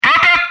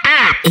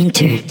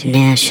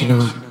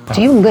International.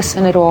 Do you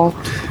listen at all?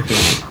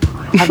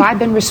 Have I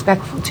been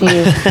respectful to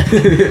you?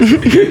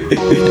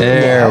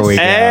 There we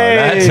go.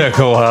 That took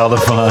a while to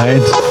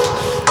find.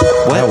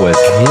 That was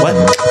hidden. What?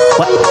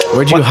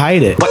 Where'd you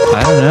hide it?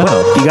 I don't know.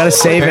 You gotta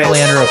save Apparently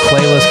it. under a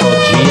playlist called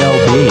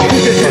GLB.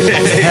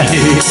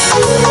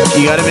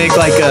 You gotta make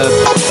like a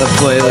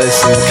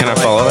playlist. Can I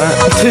follow that?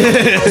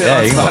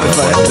 Yeah, you can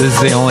find it. This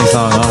is the only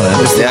song on it.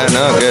 Yeah,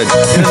 no, good.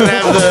 Doesn't it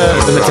have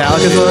the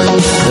Metallica song?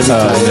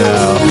 Oh,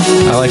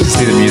 no. I like to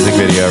see the music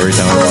video every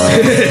time I buy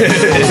it.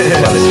 A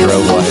lot of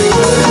strobe lights.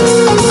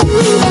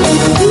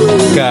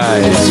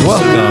 Guys,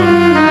 welcome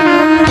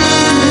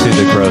to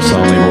the Gross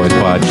Only Boys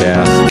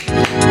podcast.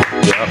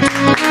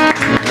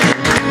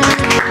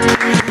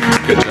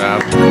 Good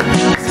job.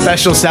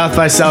 Special South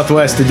by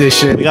Southwest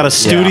edition. We got a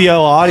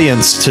studio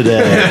audience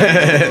today.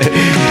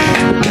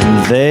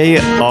 And they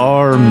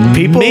are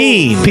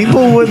mean.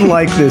 People would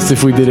like this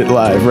if we did it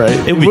live, right?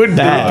 It would be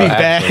bad. It would be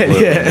bad.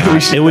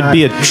 Yeah, It would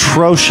be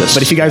atrocious.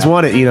 But if you guys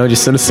want it,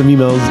 just send us some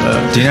emails.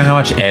 Do you know how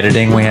much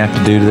editing we have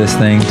to do to this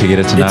thing to get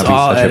it to not It's be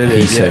all such edited,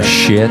 a piece of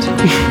shit?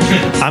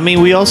 I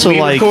mean, we also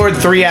we record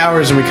 3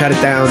 hours and we cut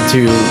it down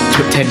to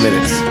 10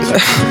 minutes.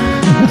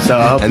 So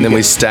I hope And then you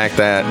we stack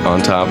that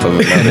on top of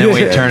it. And then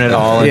we turn it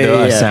all into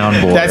a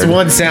soundboard. That's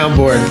one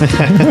soundboard.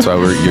 That's why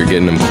you're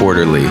getting them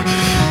quarterly.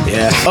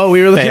 Yeah. Oh,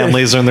 we were looking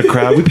families are in the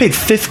crowd. We paid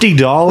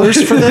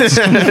 $50 for this.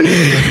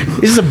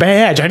 This is a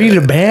badge. I needed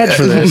a badge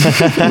for this.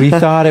 We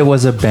thought it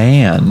was a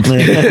band.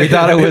 We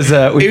thought it was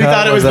a. We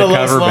thought it was the a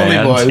Los cover Lonely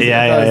band. Boys.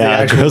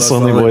 Yeah. Gross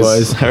Los Lonely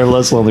Boys. Our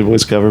Los Lonely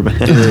Boys cover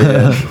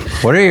band.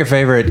 What are your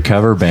favorite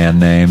cover band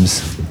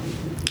names?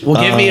 Well,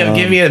 give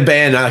me a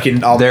band. I'll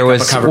make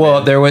up a cover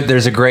band.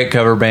 There's a great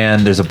cover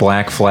band. There's a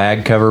Black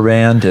Flag cover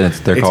band.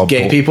 They're called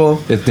gay people.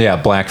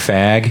 Black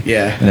Fag.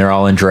 Yeah, and they're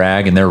all in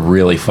drag, and they're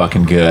really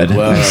fucking good.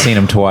 Wow. I've seen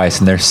them twice,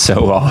 and they're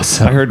so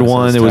awesome. I heard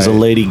one. It was a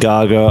Lady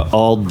Gaga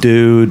all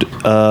dude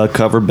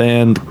cover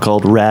band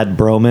called Rad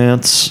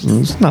Bromance.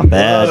 It's not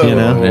bad,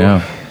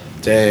 Yeah.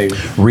 Dang.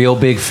 Real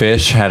Big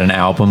Fish had an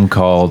album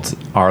called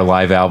Our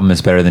Live Album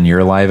is Better Than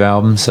Your Live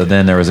Album. So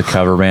then there was a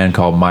cover band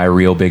called My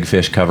Real Big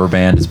Fish Cover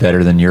Band is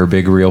Better Than Your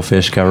Big Real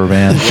Fish Cover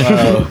Band.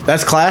 Wow.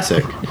 That's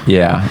classic.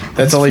 Yeah.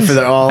 That's only for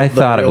I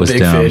thought it was big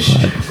dumb. fish.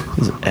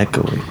 It's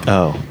echoing.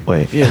 Oh,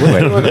 wait. Wait,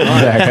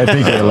 Zach, I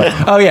think you're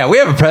like, oh yeah, we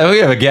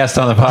have a guest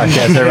on the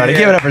podcast. Everybody,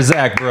 give it up for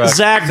Zach Brooks.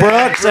 Zach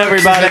Brooks,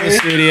 everybody in the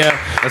studio.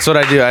 That's what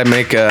I do. I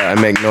make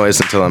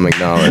noise until I'm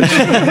acknowledged.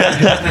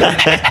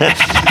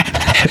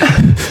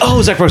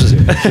 Oh, Zach Brooks is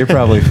here. You're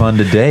probably fun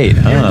to date,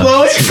 huh?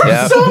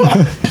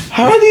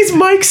 How are these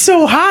mics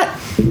so hot?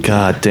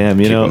 God damn,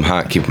 Keep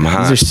them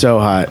hot. These are so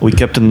hot. We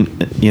kept them,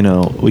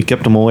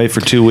 away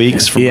for 2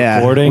 weeks from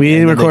recording. We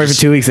didn't and then record for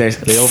 2 weeks there.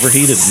 They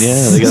overheated.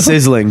 Yeah, they got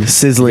sizzling.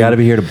 You got to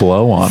be here to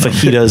blow on them.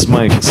 fajitas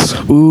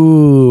mics.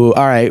 Ooh,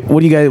 all right.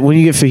 What do you guys? When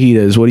you get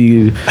fajitas, what do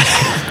you?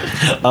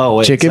 Oh,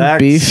 wait. Chicken,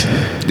 beef,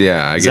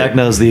 Yeah, Zach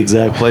knows the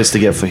exact place to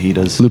get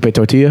fajitas. Lupe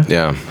Tortilla.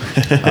 Yeah.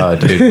 Oh,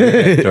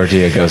 dude,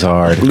 tortilla goes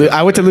hard.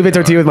 I went to Lupe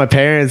Tortilla with my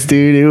parents,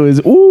 dude. It was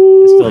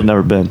Still have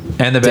never been.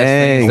 And the best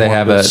thing is they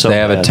have So a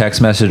bad.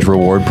 text message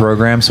reward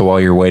program. So while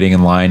you're waiting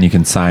in line, you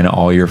can sign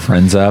all your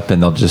friends up,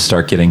 and they'll just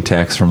start getting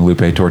texts from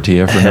Lupe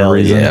Tortilla for no Hell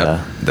reason.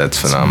 yeah. That's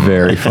phenomenal.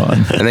 Very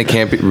fun. And they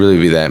can't really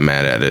be that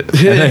mad at it.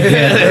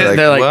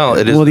 They're like, well,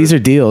 it is. well, these are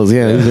deals.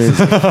 Yeah.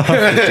 These are,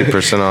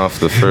 50% off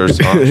the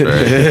first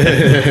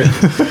entree.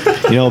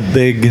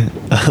 Big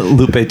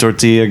Lupe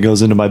Tortilla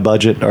goes into my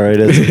budget. All right,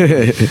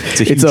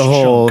 it's a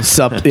whole chunk.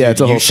 sub. Yeah,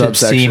 it's a whole You should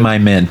see subsection. my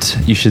Mint.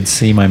 You should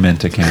see my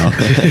Mint account.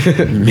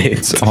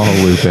 It's all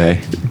Lupe.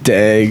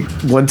 Dang.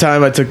 One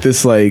time I took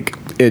this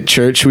at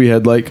church. We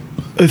had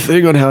a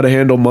thing on how to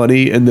handle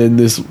money, and then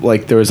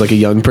there was a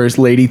young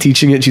person lady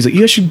teaching it. She's like,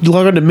 you guys should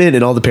log on to Mint,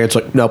 and all the parents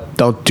were like, no,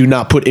 do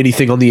not put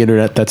anything on the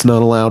internet. That's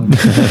not allowed.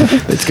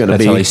 It's gonna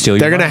That's be. how they steal your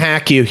They're gonna money?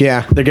 hack you.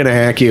 Yeah, they're gonna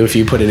hack you if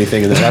you put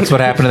anything in there. That's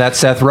what happened to that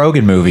Seth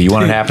Rogen movie. You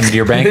want it to happen to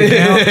your bank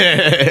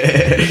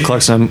account?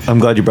 Clarkson, I'm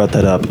glad you brought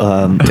that up.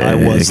 I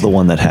was the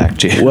one that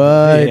hacked you.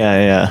 What?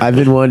 Yeah. I've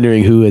been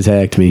wondering who has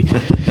hacked me.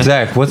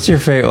 Zach, what's your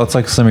favorite?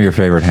 What's some of your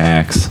favorite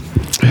hacks?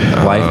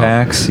 Life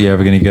hacks? You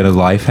ever gonna go to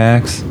life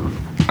hacks?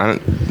 I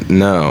don't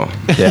know.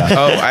 Yeah.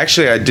 Oh,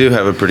 actually, I do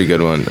have a pretty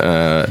good one. Go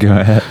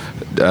ahead.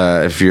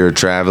 If you're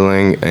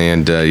traveling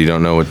and you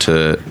don't want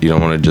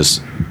to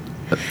just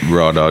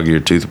raw dog your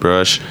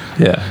toothbrush,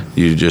 Yeah.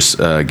 you just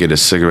get a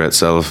cigarette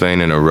cellophane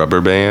and a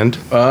rubber band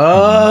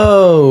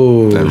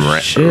Oh, and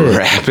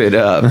wrap it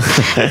up.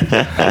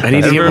 I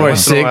need to get Every more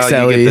once in a while, 6 you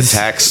get the LEs.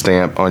 tax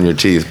stamp on your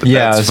teeth, but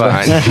Yeah, that's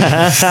I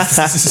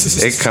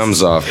fine. It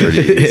comes off pretty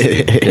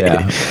easy.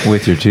 Yeah.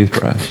 With your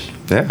toothbrush.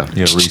 Yeah.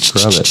 You gotta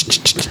re-scrub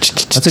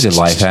it. That's a good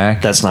life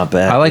hack. That's not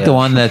bad. I like the yeah.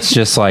 one that's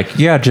just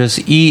just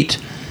eat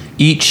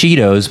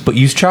Cheetos, but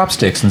use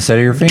chopsticks instead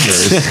of your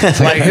fingers.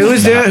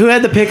 Who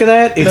had the pick of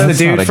that? It's That's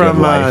the not dude a from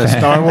good life hack.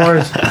 Star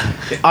Wars.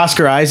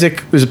 Oscar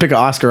Isaac. There's a pic of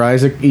Oscar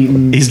Isaac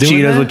eating He's doing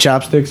Cheetos that? with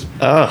chopsticks.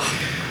 Oh,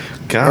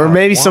 God, or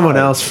maybe why? someone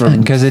else from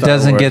Because it Star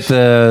doesn't Wars. get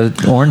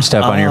the orange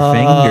stuff on your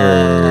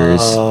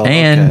fingers.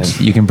 And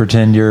okay. you can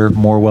pretend you're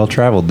more well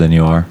traveled than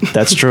you are.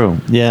 That's true.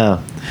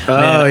 Yeah.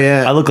 Oh,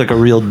 yeah. I look like a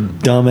real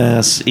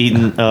dumbass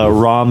eating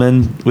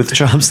ramen with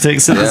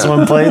chopsticks at this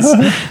one place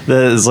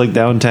that is like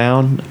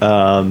downtown.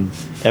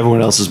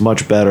 Everyone else is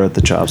much better at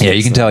the chopsticks. Yeah,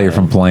 you can than tell I you're am.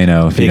 from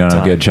Plano if you Big don't have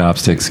time. good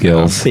chopstick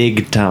skills.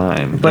 Big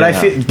time. But I Yeah.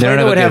 feel don't Plano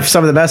have a would have good-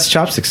 some of the best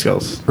chopstick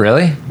skills.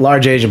 Really?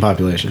 Large Asian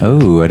population.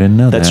 Oh, I didn't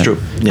know that. That's true.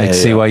 I Yeah, can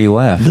see yeah. why you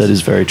left. That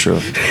is very true.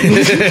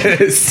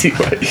 See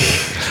what?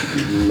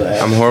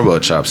 I'm horrible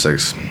at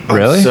chopsticks.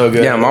 Really? So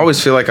good. Yeah, I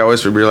always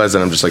realize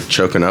that I'm just like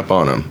choking up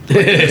on them.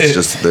 Like, it's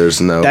just there's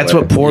no. That's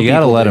way. what poor You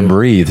gotta people let do. them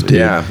breathe, dude.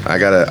 Yeah,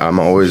 I'm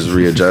always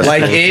readjusting.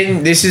 Like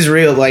this is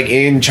real. Like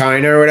in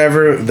China or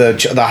whatever,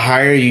 the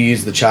higher you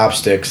use the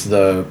chopsticks,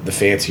 the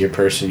fancier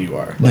person you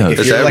are. Like No, if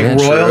is you're that like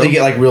really royal, true? you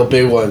get like real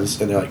big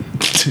ones, and they're like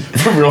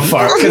from real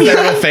far because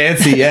they're real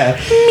fancy. Yeah,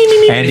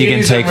 And you can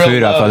Use take them real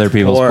food off low. other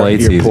people's Poor,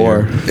 plates you're easier.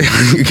 poor.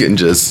 you can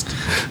just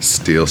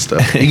steal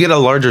stuff. You get a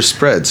larger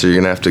spread, so you're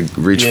gonna have to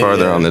reach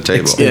farther on the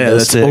table. Yeah,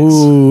 that's Sticks.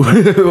 ooh.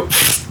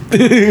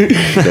 They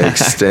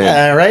extend.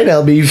 All right,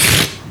 I'll be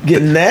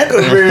getting that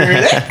over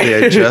there.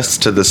 They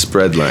adjust to the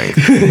spread length.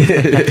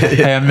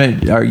 Hey,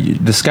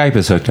 the Skype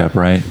is hooked up,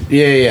 right?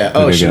 Yeah.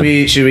 Oh,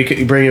 Okay, should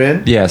we bring him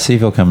in? Yeah, see if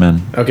he'll come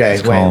in. Okay,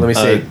 Just wait. call Let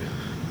me him. see.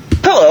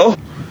 Hello.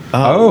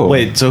 Oh.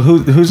 Wait, so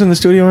who's in the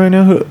studio right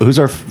now? Who's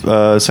our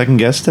second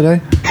guest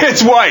today?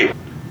 It's White.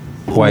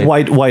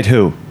 White.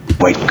 Who?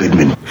 White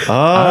Goodman.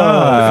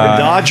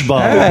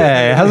 Dodgeball.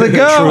 Hey, how's it True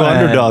going?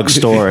 underdog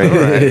story.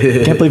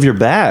 Can't believe you're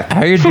back.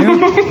 How you doing?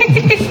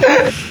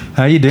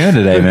 How you doing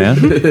today, man?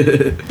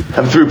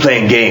 I'm through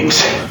playing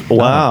games.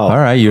 Wow. All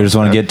right, you just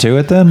want to get to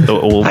it then?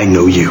 Well, I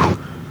know you.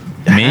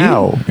 Me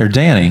How? or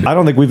Danny I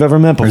don't think we've ever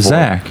met before. or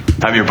Zach?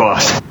 I'm your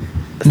boss.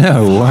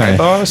 No way.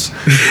 Boss,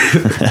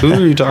 who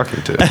are you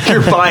talking to?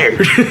 You're fired.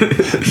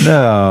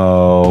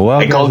 No. Well,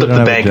 I called up guys, the I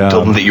don't bank have a and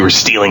told them job. that you were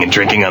stealing and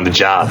drinking on the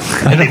job.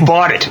 And they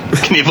bought it.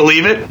 Can you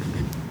believe it?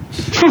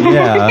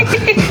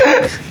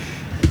 Yeah.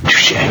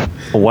 Touche.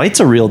 White's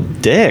a real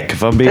dick,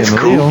 if I'm being That's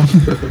cool.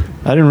 real.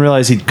 I didn't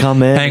realize he'd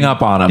come in. Hang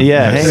up on him.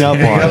 Yeah, hang up on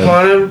Hang him. up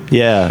on him.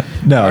 Yeah.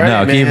 No, All no,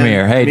 right, keep him man.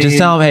 here. Hey, I just mean-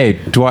 tell him, hey,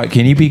 Dwight,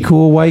 can you be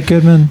cool, White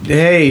Goodman?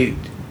 Hey,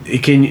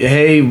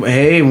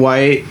 hey,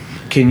 White,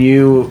 can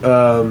you,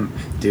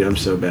 dude, I'm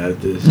so bad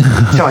at this.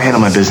 That's how I handle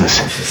my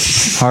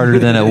business. Harder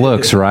than it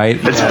looks,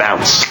 right? Let's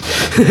bounce.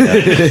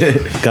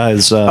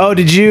 Guys, Oh,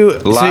 did you?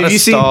 A lot of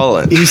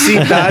stalling. You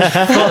seen Dodge?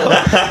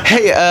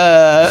 Hey,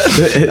 Have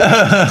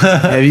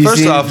you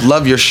first seen? off,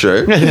 love your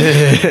shirt.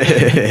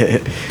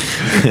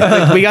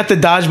 Like, we got the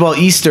dodgeball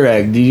Easter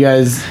egg. Do you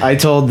guys? I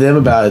told them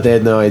about it. They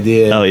had no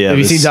idea. Oh, yeah, Have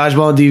you this- seen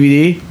dodgeball on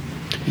DVD?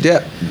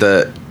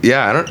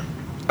 Yeah, I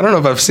don't know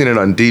if I've seen it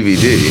on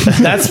DVD.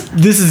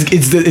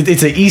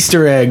 It's an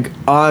Easter egg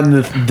on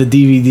the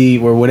DVD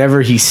where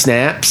whenever he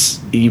snaps,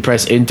 you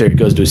press enter, it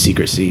goes to a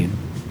secret scene.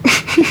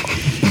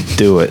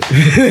 do it.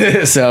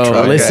 So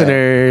Okay.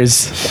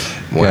 listeners,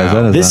 Yeah,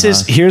 that Wow. This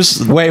is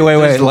here's Wait.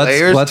 There's Let's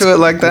layers to it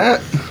like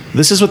that.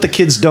 this is what the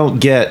kids don't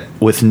get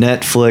with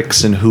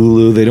Netflix and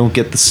Hulu. They don't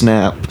get the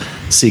Snap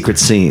secret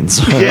scenes.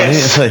 right?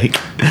 Yes. Like,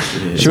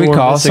 Should we we're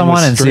call missing someone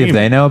with and see if streaming.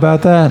 they know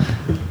about that?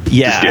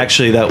 Yeah,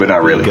 actually, that But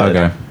not would be really. good.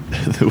 Okay.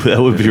 That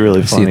would be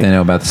really See funny. if they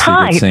know about the secret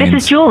Hi, scenes.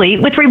 this is Julie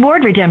with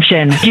Reward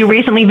Redemption. You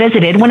recently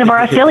visited one of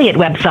our affiliate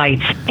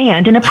websites.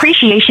 And in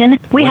appreciation,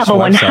 we Which have a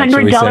website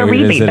should we say $100 we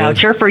rebate visited?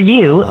 voucher for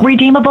you,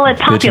 redeemable at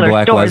popular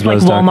stores like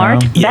BitchAndBlackLesbos.com?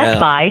 Walmart, Yeah. Best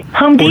Buy,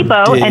 Home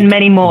Depot, Dig. and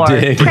many more.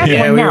 Dig. Press Yeah,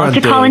 one we were now on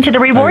to call Dig. into the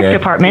rewards Okay.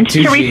 department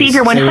Two to receive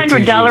your Gs. Say with two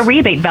 $100 Gs.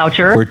 rebate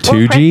voucher. Or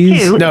two press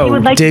Gs? 2 if No, you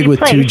would like dig to be with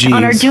two placed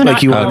on our Gs. do Like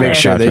not you call want to make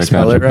list. sure they Gotcha,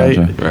 spell it right.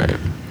 gotcha. Right.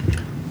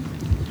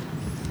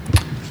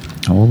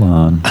 Hold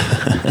on.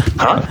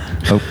 Huh?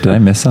 Oh, did I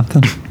miss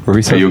something? Were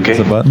we supposed you to press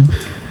okay? a button?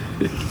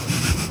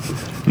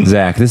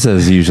 Zach, this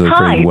is usually a Hi,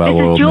 pretty this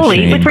well-oiled is Julie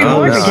machine. with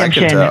Reward no, I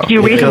can Redemption. tell.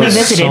 You recently goes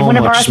visited so one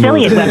of our much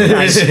affiliate smoother.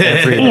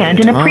 websites. And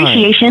in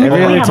appreciation, Every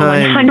we other have a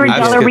time. I've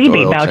 $100 skipped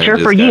rebate oil voucher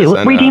changes, for guys, you,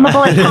 I know.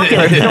 redeemable at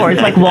popular stores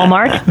like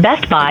Walmart,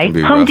 Best Buy, It can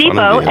be Home rough on a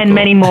Depot, vehicle. and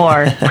many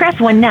more. Press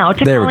 1 now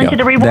to There call we into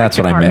the go. rewards That's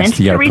what I department. missed.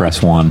 You got to to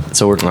press 1.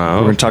 So we're Oh,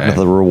 going to talk okay. to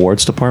the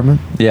rewards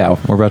department. Yeah,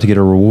 we're about to get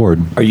a reward.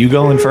 Are you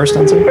going first,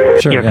 Ensign?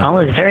 Sure, Your yeah. call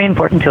is very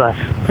important to us.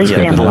 Please Yeah,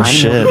 stay on the no line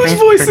shit. and we'll Whose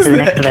voice transfer is to the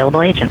that? next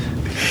available agent.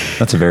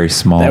 That's a very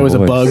small That was a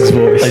voice. Bug's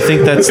voice. I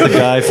think that's the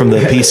guy from the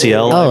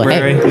PCL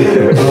library.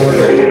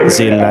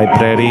 The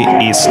library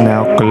is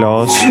now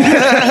closed.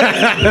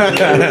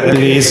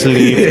 Please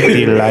leave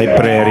the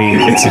library.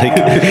 It's like,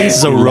 this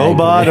is a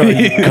robot or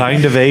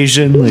kind of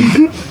Asian. Like,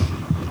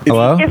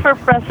 Hello? Thank you for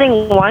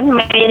pressing 1.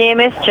 My name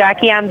is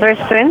Jackie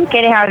Anderson.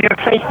 Can I have your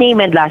first name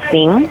and last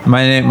name?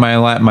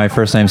 My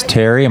first name's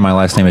Terry, and my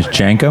last name is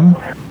Jankum.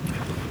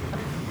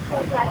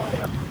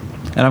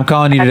 And I'm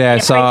calling you today. I Your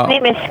saw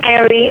first name is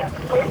Carrie.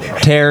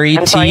 Terry,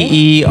 I'm sorry?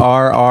 Terry,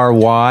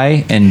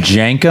 and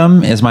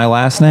Jankum is my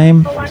last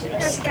name.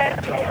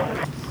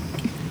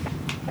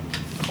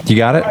 You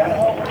got it?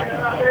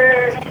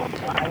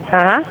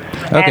 Uh-huh.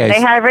 Okay. And they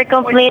have your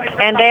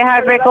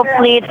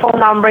complete phone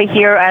number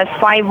here as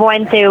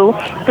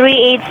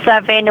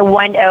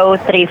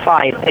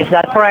 512-387-1035. Is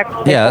that correct?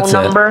 The Yeah, that's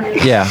phone number?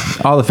 it. Yeah,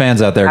 all the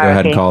fans out there, go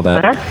ahead and call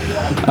that.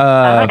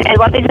 And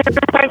what is your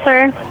concern,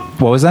 sir?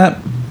 What was that?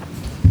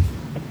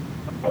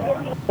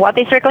 What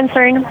is your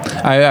concern?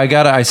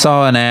 I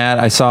saw an ad.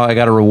 I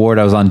got a reward.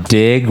 I was on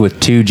Dig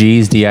with 2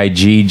 G's,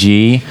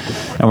 DIGG,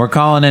 and we're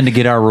calling in to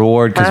get our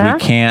reward because we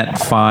can't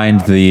find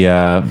the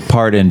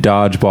part in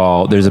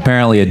Dodgeball. There's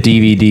apparently a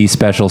DVD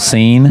special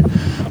scene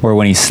where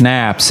when he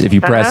snaps, if you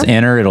press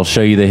enter, it'll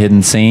show you the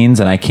hidden scenes,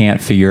 and I can't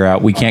figure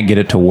out. We can't get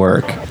it to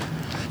work.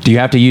 Do you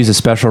have to use a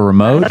special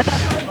remote?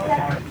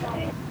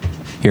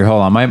 Here,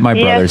 hold on. My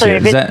brother's sir,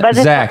 here.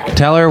 Zach,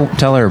 tell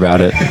her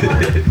about it.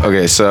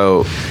 Okay,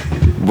 so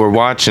we're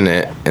watching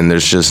it, and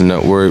there's just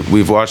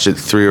we've watched it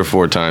 3 or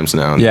 4 times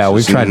now. And Yeah, there's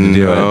we've just tried to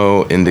do it.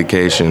 No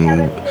indication.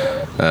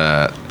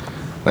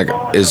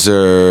 Is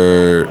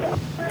there?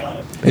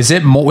 Is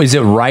it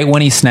right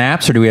when he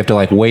snaps, or do we have to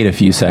wait a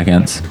few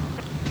seconds?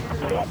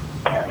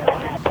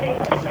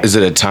 Is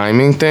it a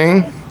timing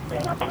thing?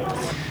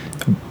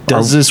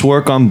 Does this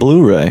work on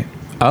Blu-ray?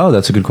 Oh,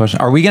 that's a good question.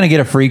 Are we going to get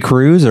a free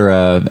cruise or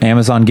a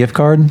Amazon gift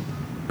card?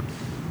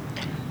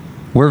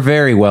 We're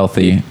very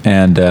wealthy,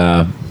 and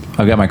I've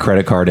got my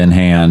credit card in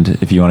hand.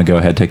 If you want to go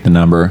ahead, take the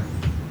number.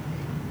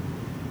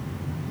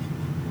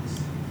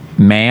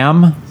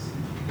 Ma'am?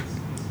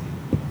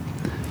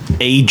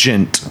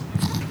 Agent.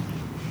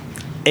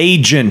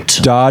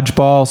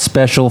 Dodgeball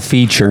special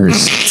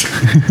features.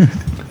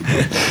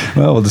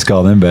 Well, we'll just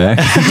call them back.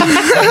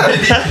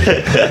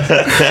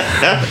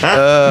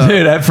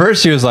 Dude, at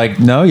first she was like,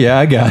 no, yeah,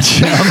 I got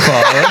you.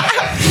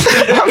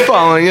 I'm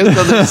following you.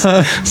 So there's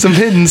some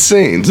hidden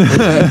scenes.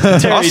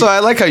 Also, I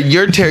like how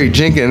you're Terry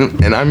Jenkins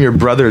and I'm your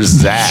brother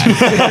Zach.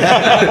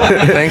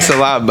 Thanks a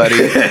lot, buddy.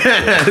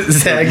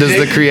 Zach, does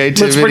the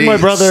creativity Let's bring my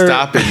brother-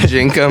 stop at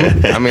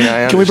Jenkum? I mean,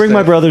 Can we bring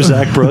my brother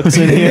Zach Brooks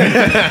in here?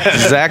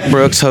 Zach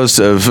Brooks, host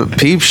of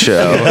Peep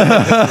Show.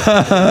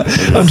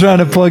 I'm trying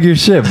to plug your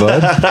shit,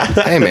 bud.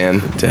 Hey, man.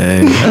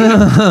 Dang.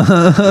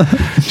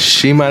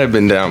 She might have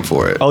been down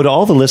for it. Oh, to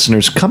all the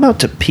listeners, come out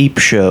to Peep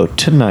Show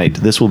tonight.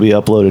 This will be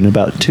uploaded in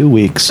about 2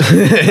 weeks.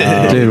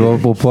 Dude,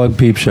 we'll plug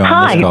Peep Show on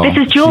Hi, this call. this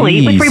is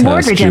Julie with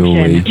Reward Jesus, Redemption.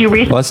 Julie. You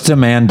recently Let's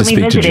demand to speak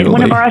to visited Julie.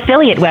 one of our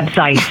affiliate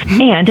websites,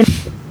 and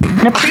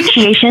an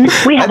appreciation,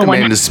 we I have a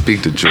demand one. to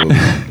speak to Julie.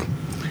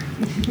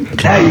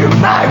 Hey, you're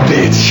my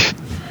bitch.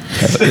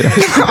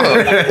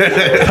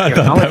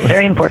 Oh, it's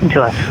very important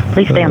to us.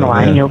 Please stay on the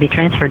line and you'll be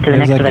transferred to the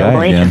There's next that guy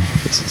available again.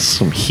 agent. This is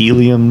some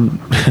helium.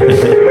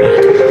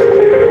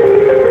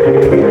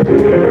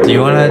 Do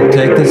you want to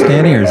take this,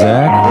 Danny, or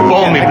Zach?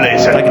 Phone me,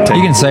 Blazer. I can take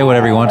You can say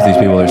whatever you want to these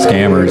people. They're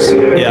scammers.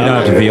 You don't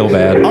have to feel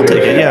bad. I'll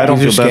take it. Yeah, I don't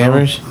These feel are bad.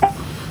 scammers.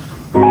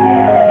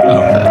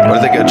 Are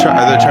they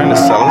trying to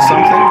sell us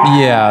something?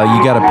 Yeah,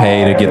 you got to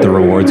pay to get the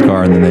rewards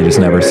card, and then they just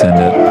never send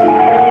it.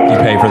 You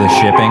pay for the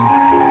shipping.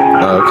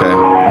 Oh, okay.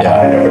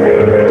 Yeah.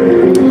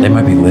 They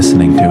might be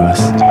listening to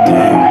us.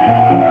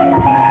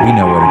 We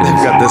know what it is.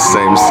 Got this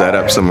same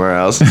setup somewhere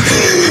else.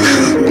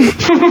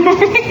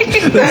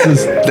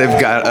 They've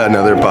got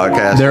another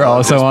podcast. They're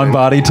also on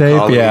Body Tape.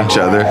 Calling Yeah. each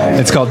other.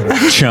 It's called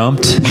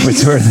Chumped, which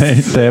is where they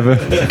have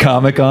a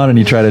comic on and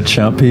you try to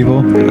chump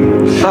people.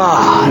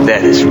 Ah,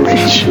 that is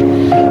rich.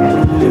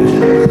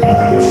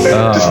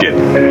 Just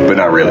kidding, but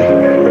not really.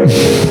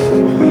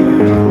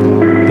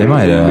 They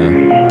might,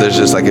 There's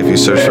just like if you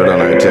search for it on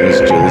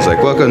iTunes, Julie's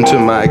like, "Welcome to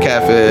my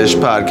catfish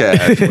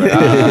podcast, where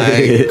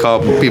I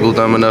call people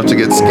dumb enough to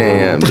get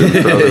scammed." And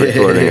throw the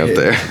recording up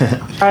there.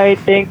 Hi,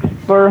 thanks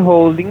for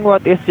holding.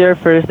 What is your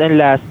first and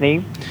last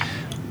name?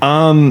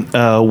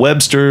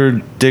 Webster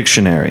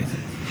Dictionary.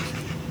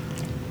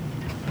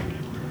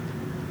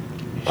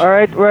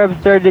 Alright,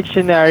 Webster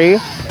Dictionary.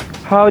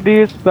 How do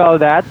you spell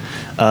that?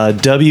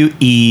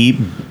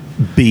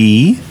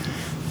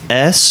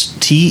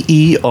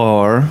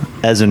 WEBSTER,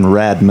 as in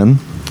Radman.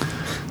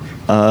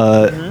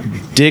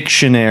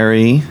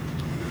 Dictionary,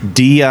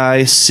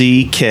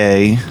 DICK.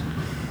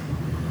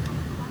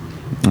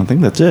 I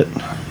think that's it.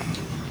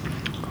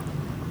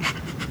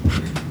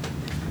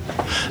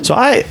 So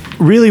I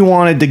really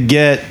wanted to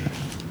get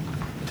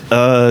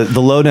the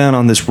lowdown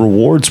on this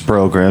rewards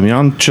program. You know,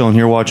 I'm chilling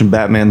here watching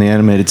Batman the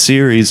Animated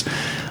Series,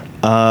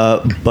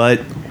 but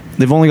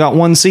they've only got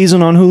one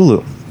season on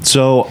Hulu.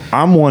 So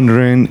I'm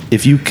wondering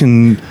if you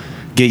can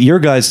get your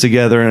guys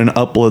together and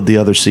upload the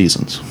other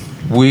seasons.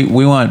 we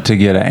want to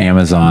get an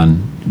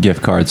Amazon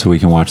gift card so we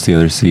can watch the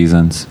other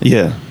seasons.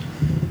 Yeah.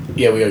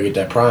 Yeah, we gotta get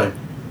that Prime.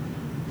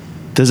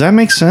 Does that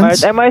make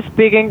sense? Alright, am I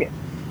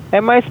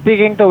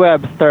speaking to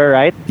Webster,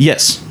 right?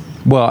 Yes.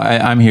 Well,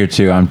 I'm here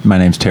too. My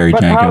name's Terry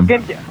But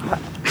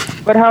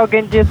Jankum. how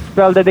can you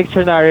spell the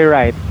dictionary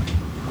right?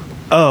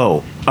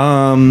 Oh,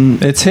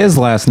 It's his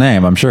last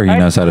name. I'm sure he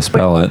knows how to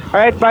spell it.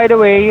 Alright, by the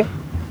way,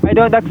 I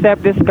don't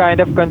accept this kind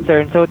of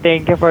concern, so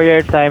thank you for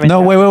your time.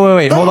 No,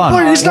 wait. Hold on.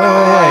 please, no.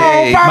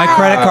 Wait. My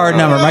credit card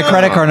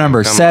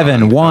number.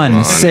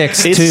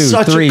 716233. it's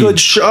such a good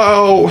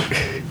show.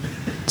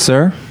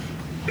 Sir?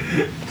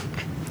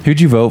 Who'd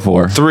you vote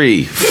for?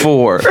 3,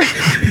 4.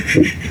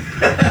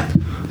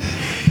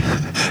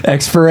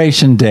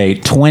 Expiration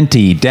date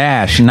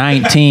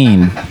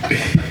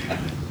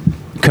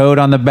 20-19. Code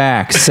on the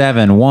back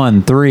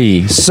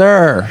 713.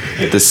 Sir.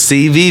 The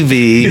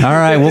CVV. All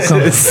right, we'll come.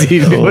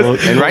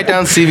 And write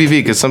down CVV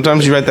because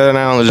sometimes you write that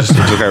down and it's just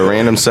like a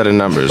random set of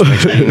numbers. Make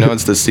sure you know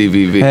it's the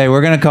CVV. Hey,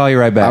 we're gonna call you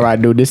right back. All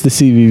right, dude, this is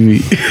the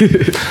CVV.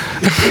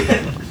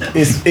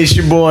 it's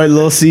your boy,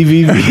 Lil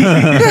CVV.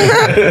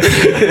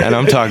 And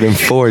I'm talking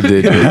 4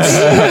 digits.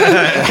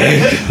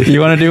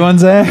 You want to do one,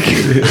 Zach?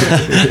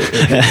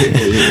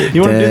 You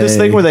want to do this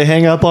thing where they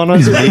hang up on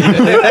us?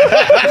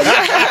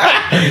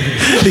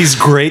 These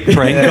great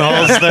prank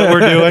calls that we're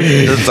doing.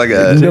 It's like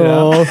a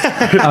No.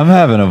 I'm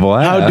having a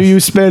blast. How do you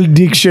spell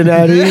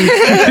dictionary?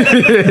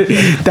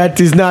 That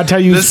is not how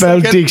you spell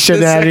The second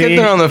dictionary.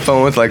 they're on the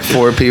phone with like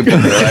 4 people,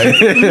 they're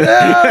like,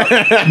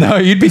 No,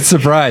 you'd be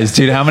surprised,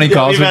 dude. How many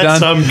calls we've we've had done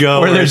some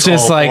go where where there's it's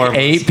just all like formless.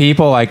 8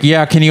 people. Like,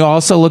 yeah, can you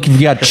also look if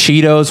you got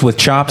Cheetos with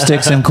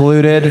chopsticks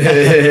included? I And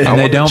they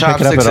want the don't pick it up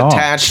chopsticks at all.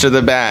 attached to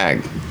the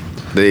bag.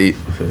 They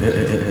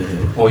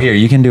Well, here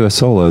you can do a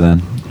solo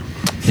then,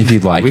 if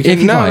you'd like. we If can,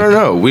 you'd no, like.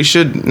 no. We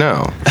should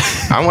no.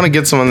 I want to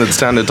get someone that's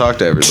down to talk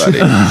to everybody.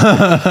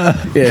 Yeah,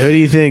 who do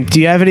you think?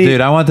 Do you have any? Dude,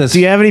 I want this. Do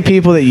you have any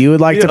people that you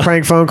would like to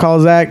prank phone call,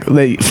 Zach,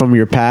 that from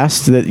your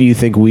past that you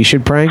think we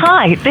should prank?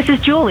 Hi, this is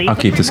Julie. I'll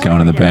keep this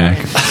going in the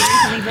back.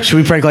 Should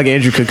we prank like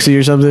Andrew Cooksey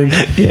or something?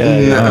 Shit.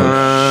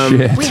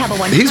 We have a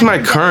one- He's my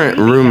current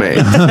roommate.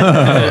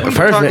 If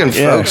we're talking Perfect,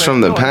 yeah. folks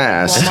from the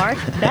past. Walmart,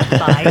 Best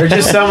Buy. Or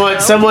just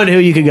someone who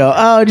you could go,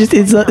 oh, just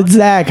it's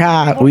Zach.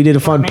 Hi, we did a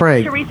fun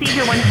prank. To receive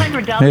your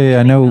 $100 Hey,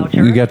 I know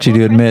we got you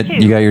to admit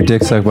you got your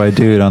dick sucked by a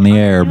dude on the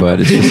air,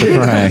 but it's just a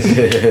prank.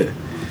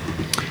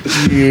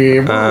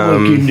 Yeah, we're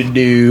looking to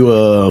do.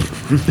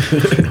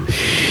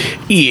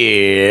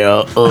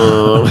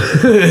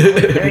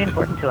 Very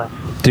important to us.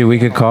 Dude, we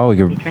could call.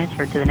 Be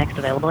transferred to the next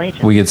available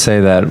agent. We could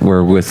say that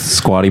we're with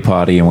Squatty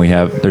Potty and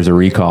there's a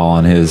recall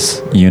on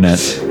his unit.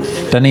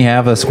 Doesn't he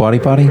have a Squatty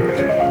Potty?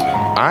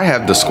 I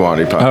have the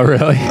squatty potty. Oh,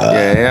 really?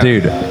 Yeah.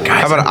 Dude,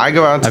 How about I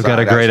go outside? I've got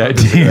a great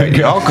actually? idea.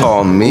 Y'all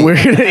call me. We're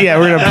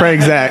gonna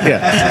prank Zach. Yeah,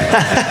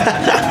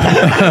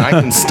 I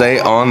can stay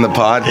on the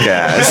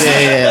podcast.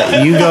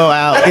 yeah. You go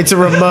out. It's a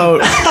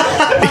remote.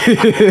 Hey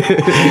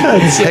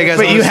guys,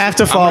 But you have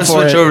to fall I'm for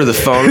gonna switch it. over to the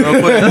phone real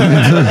quick.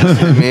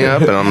 Hit me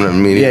up, and I'm gonna Yeah,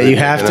 immediately. you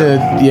have to.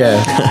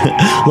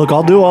 Yeah, Look,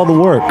 I'll do all the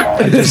work.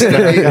 It's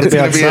gonna be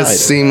a outside.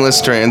 seamless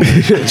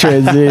transition.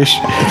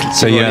 transition.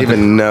 So You won't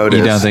even notice.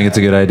 You don't think it's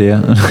a good idea?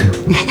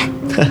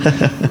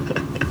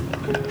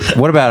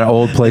 What about an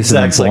old place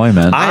Zach's of like,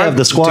 employment? I have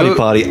the squatty Dude.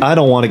 potty. I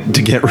don't want it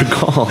to get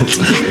recalled.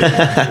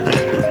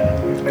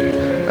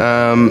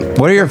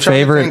 What are your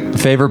trying to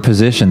favorite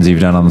positions you've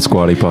done on the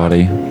Squatty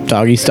Potty?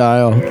 Doggy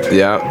style.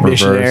 Yeah,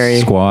 Missionary.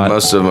 Reverse squat,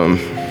 most of them.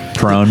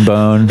 prone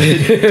bone.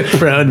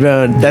 Brown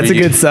bone. That's a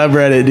good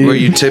subreddit, dude. Where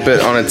you tip it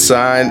on its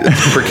side,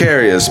 it's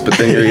precarious, but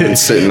then you're even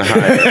sitting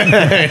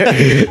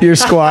higher. You're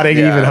squatting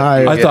Yeah. even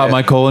higher. I thought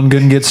my colon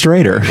couldn't get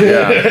straighter.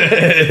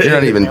 Yeah, you're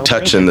not even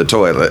touching the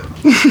toilet.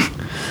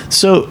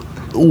 So,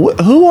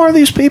 who are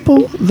these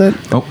people that?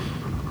 Oh,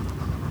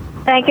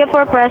 Thank you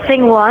for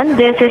pressing 1.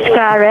 This is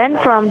Karen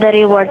from the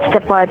rewards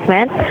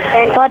department.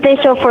 What is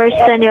your first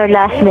and your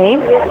last name?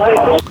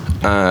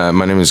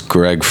 My name is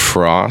Greg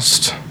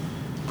Frost.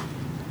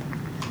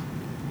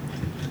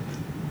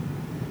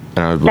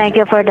 And I would, Thank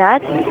you for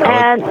that.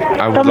 And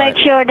I would to make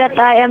like- sure that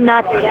I am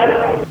not...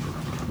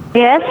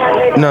 Yes?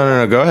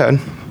 No, go ahead.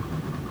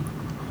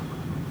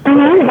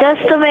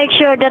 Just to make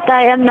sure that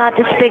I am not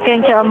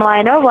speaking to a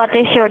minor, what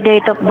is your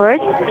date of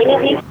birth?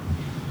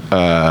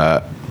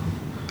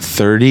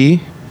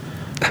 30.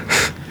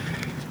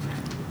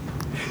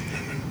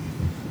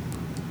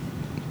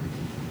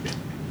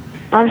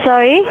 I'm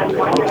sorry?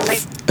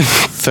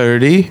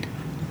 30.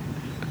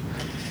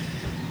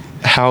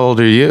 How old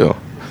are you?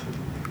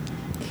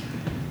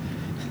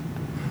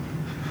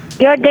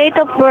 Your date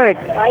of birth.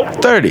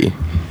 30.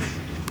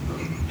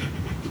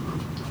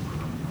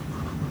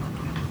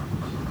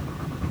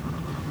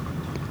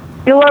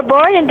 You were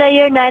born in the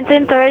year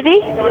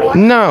 1930?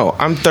 No,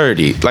 I'm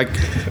 30. Like,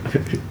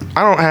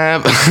 I don't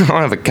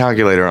have a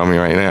calculator on me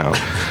right now.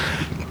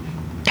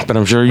 But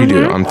I'm sure you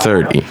do. I'm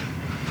 30.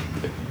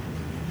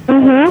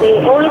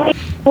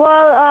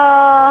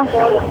 Well,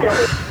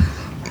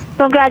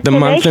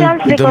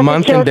 congratulations because the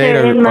month it and shows date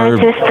here in my are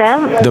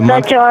system the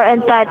month- that you are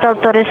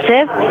entitled to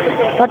receive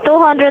a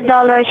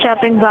 $200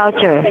 shopping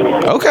voucher.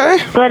 Okay.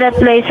 Good at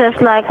places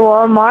like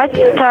Walmart,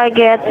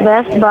 Target,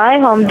 Best Buy,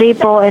 Home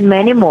Depot, and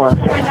many more.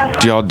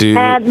 Do y'all do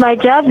And my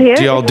job here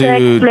do y'all is to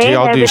do explain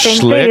everything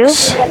to you.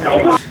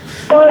 schlicks?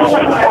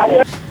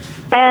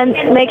 And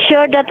make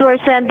sure that we're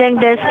sending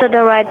this to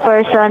the right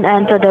person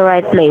and to the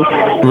right place.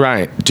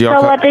 Right. Do So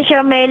y'all what is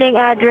your mailing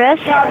address?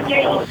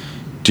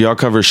 do y'all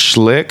cover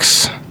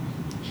schlicks?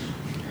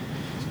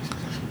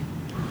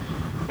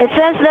 It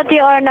says that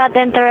you are not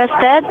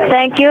interested.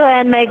 Thank you,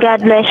 and may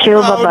God bless you.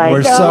 Bye-bye.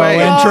 we're so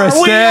Wait.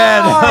 interested.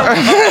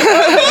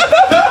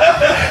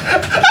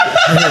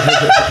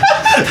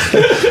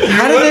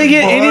 How did they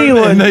get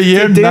anyone in the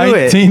year to do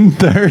it?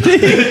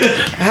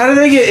 1930? How did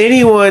they get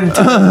anyone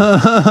to...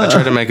 I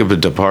tried to make up a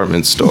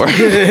department store.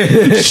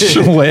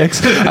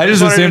 Schlicks. I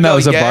just assumed that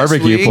was a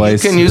barbecue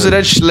place. You can use it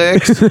at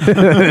Schlicks.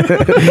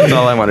 That's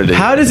all I wanted to do.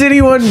 How do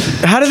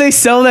they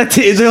sell that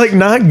to... They're like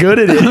not good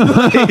at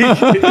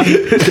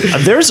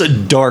it. There's a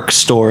dark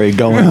story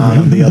going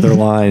on the other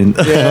line.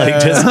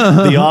 Like just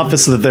the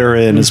office that they're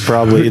in is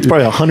probably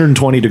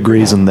 120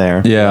 degrees in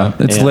there. Yeah,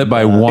 it's lit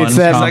by one It's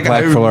that, complex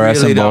like, I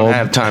fluorescent really don't bulb.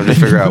 have time to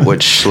figure out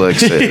which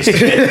Schlicks is.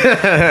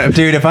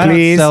 Dude, if I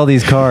don't sell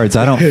these cards,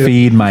 I don't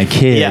feed my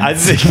kids. Yeah, I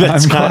think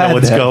that's kind of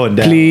what's going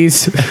down.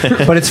 Please.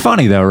 But it's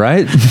funny though,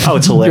 right? Oh,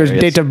 it's Your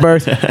hilarious. date of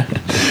birth.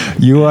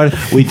 You are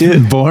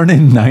born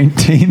in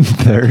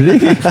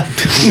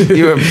 1930.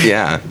 You were,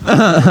 yeah.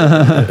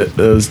 That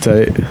was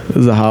tight. That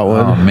was a hot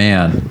one. Oh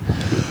man,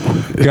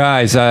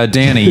 guys,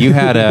 Danny, you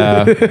had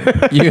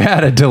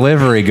a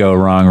delivery go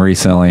wrong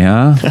recently,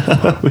 huh?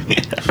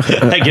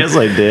 I guess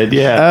I did.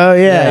 Yeah. Oh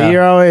yeah,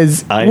 you're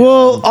always.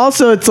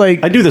 Also, it's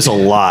like I do this a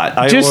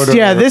lot.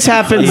 This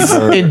happens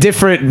in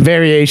different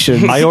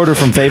variations. I order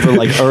from Favor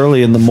like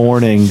early in the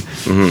morning,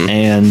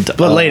 and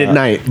but late at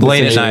night.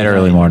 Late at night,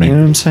 early You morning. know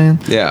what I'm saying?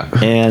 Yeah.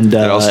 And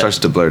It all starts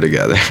to blur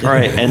together.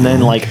 right, and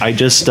then like I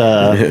just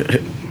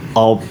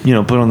I'll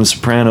put on the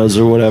Sopranos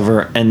or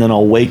whatever, and then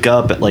I'll wake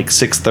up at like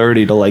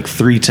 6:30 to like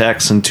 3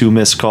 texts and 2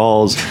 missed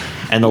calls.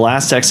 And the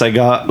last text I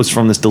got was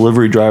from this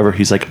delivery driver.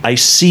 He's like, "I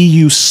see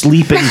you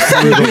sleeping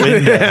through the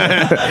window,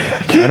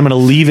 and I'm gonna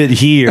leave it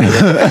here, and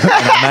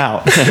I'm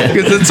out."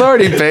 Because it's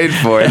already paid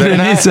for.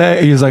 Didn't he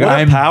say? He was like, What a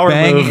 "I'm power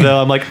banging." move,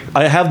 though. I'm like,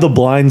 I have the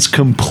blinds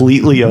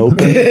completely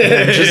open,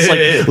 and I'm just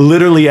like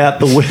literally at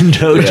the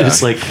window,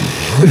 just like.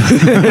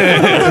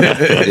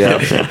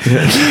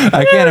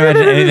 I can't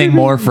imagine anything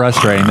more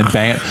frustrating than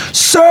banging.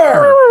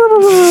 Sir,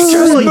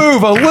 just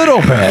move a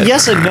little bit.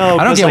 Yes and no.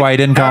 I don't get why he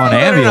didn't call an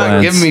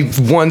ambulance. Give me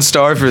 1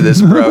 star for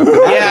this, bro.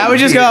 Yeah, I would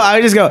just go,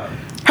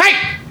 hey!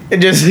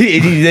 And just,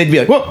 they'd be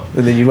like, whoa!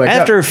 And then you'd wake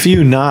After up. a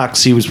few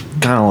knocks, he was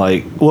kind of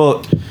like,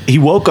 well, he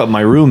woke up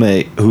my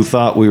roommate who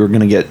thought we were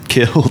going to get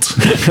killed.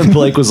 And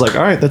Blake was like,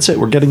 all right, that's it.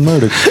 We're getting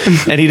murdered.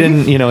 And he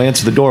didn't,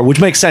 answer the door,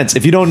 which makes sense.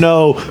 If you don't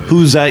know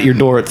who's at your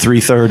door at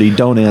 3:30,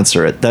 don't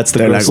answer it. That's the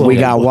They're gross like, we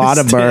little got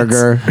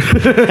Whataburger.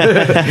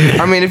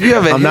 I mean, if you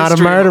have a I'm not a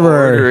history of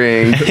murderer.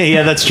 ordering,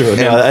 Yeah, that's true.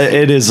 No,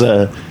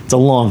 it's a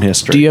long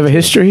history. Do you have a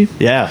history?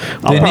 Yeah.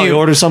 I'll Didn't probably you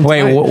order some.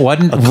 Wait,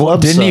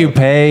 didn't you sub.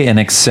 pay an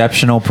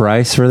exceptional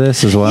price for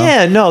this as well?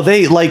 Yeah, no,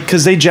 they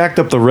because they jacked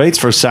up the rates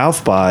for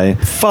South by.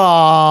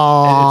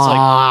 Fuck. It's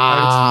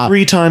like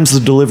 3 times the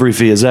delivery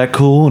fee. Is that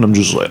cool? And I'm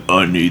just like,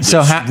 I need this.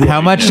 So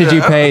how much did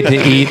you pay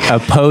to eat a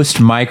post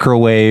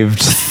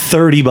microwaved?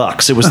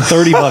 $30. It was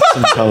 $30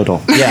 in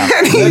total. Yeah,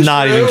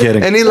 not even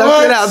kidding. and he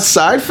left it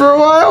outside for a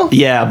while.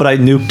 Yeah, but I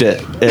nuked it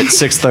at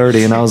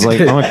 6:30, and I was like,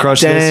 I'm gonna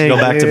crush this and go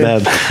back to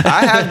bed.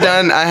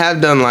 I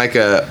have done like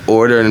a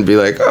order and be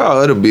like,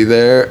 oh, it'll be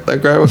there,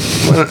 like right,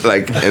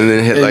 like, and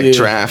then hit like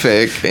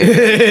traffic.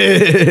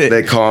 And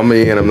they call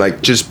me and I'm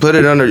like, just put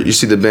it under. You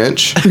see the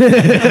bench?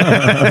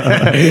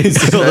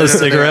 Still those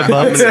cigarette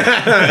butts.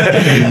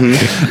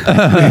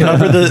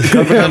 Cover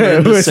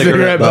the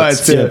cigarette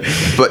butts. too.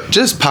 But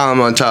just pile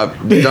them on top.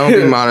 Don't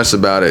be modest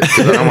about it,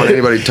 because I don't want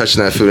anybody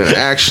touching that food, and it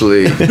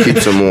actually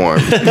keeps them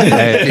warm.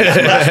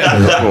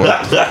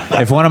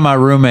 If one of my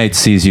roommates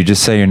sees you,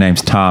 just say your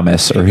name's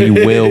Thomas, or he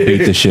will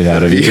beat the shit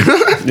out of you.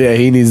 Yeah,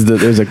 he needs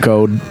there's a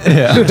code.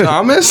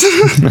 Thomas?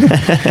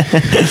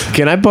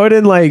 Can I put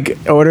in like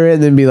order it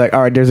and then be like,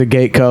 all right, there's a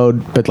gate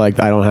code, but like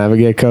I don't have a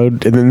gate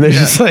code, and then they're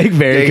just like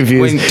very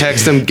confused. When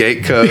text them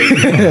gate code.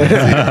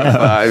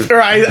 5.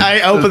 Or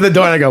I open the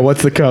door and I go,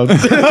 what's the code?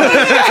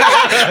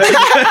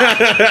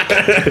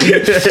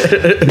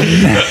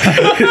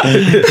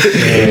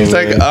 He's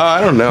like, oh, I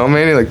don't know,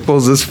 man. He like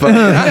pulls this phone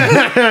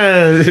out.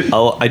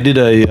 Oh, I did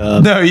a.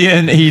 No,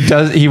 and he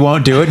does. He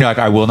won't do it. And you're like,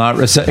 I will not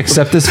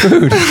accept this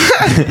food.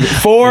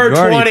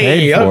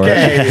 $4.20.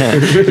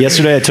 Okay.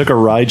 Yesterday, I took a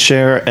ride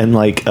share, and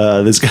like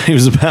this guy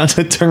was about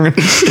to turn.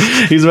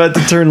 He was about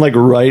to turn like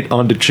right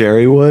onto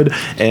Cherrywood,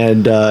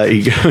 and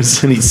he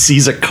goes and he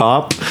sees a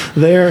cop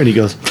there, and he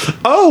goes,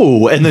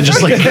 "Oh!" and then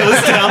just like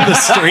goes down the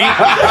street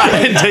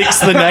and takes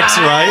the next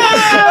right.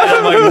 And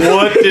I'm like,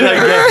 "What did I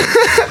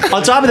get?"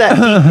 On top of that,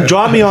 he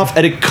dropped me off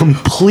at a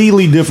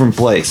completely different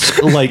place.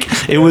 Like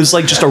it was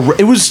like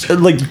it was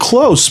like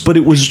close, but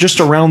it was just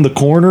around the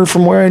corner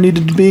from where I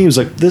needed to be. He was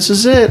like, "This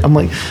is it." I'm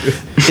like,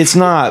 "It's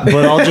not,"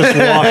 but I'll just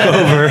walk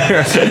over.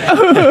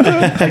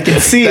 I can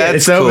see it.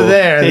 It's cool. over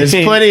there. There's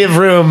plenty of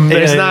room.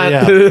 There's not.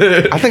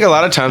 I think a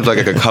lot of times,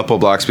 like a couple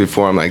blocks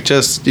before, I'm like,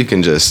 you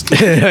can just.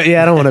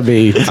 Yeah, I don't want to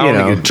be. I don't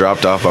want to get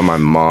dropped off by my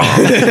mom,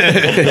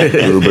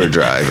 Uber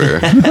driver.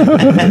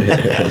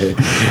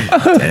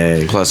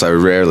 Plus, I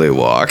rarely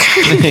walk.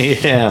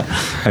 Yeah.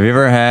 Have you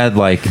ever had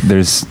like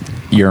there's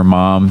your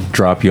mom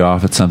drop you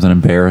off at something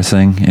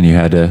embarrassing and you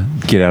had to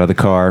get out of the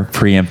car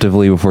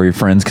preemptively before your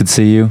friends could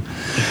see you?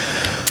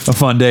 a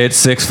fun day at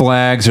Six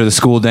Flags or the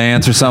school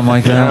dance or something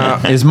like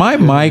that. Is my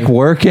mic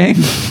working?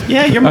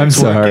 Yeah, your I'm mic's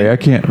sorry.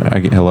 working. I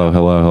can't.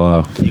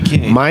 Hello. You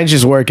can't. Mine's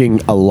just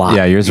working a lot.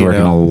 Yeah, yours you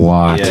working know? a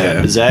lot.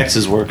 Yeah, Zach's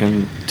is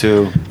working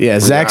too. Yeah,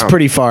 Zach's Yeah.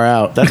 pretty far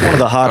out. That's one of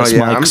the hottest Oh,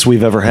 yeah, mics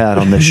we've ever had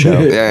on this show.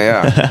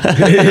 Yeah.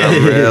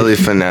 I'm really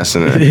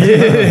finessing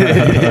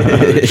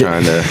it.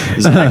 Trying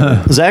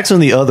to. Zach's in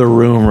the other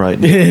room right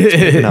now. It's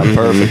picking up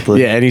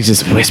perfectly. Yeah, and he's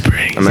just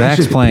whispering.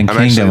 Zach's playing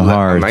Kingdom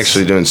Hearts. I'm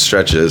actually doing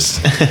stretches.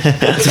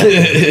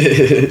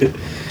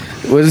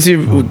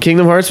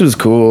 Kingdom Hearts was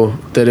cool.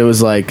 That it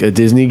was like a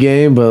Disney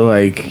game, but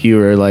like you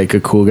were like a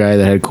cool guy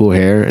that had cool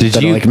hair. Did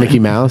instead you- of like Mickey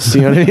Mouse?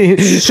 You know what I mean?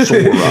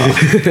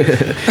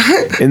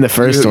 In the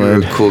first You were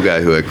one. a cool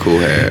guy who had cool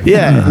hair.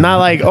 Yeah, not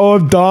like, oh,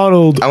 I'm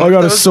Donald. I want got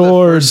a those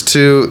sword.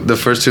 The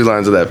first two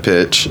lines of that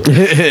pitch.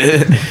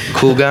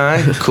 Cool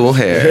guy, cool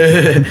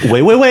hair.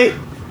 Wait.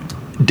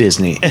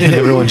 Disney. And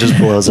everyone just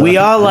blows up. We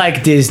all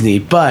like Disney,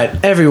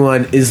 but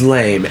everyone is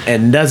lame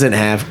and doesn't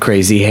have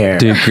crazy hair.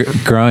 Dude,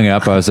 growing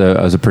up, I was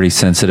a pretty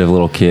sensitive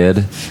little kid,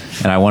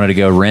 and I wanted to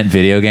go rent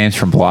video games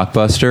from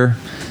Blockbuster,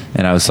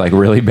 and I was like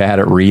really bad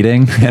at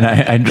reading, and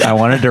I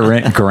wanted to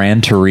rent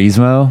Gran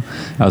Turismo.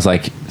 I was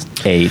like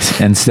 8.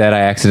 Instead,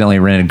 I accidentally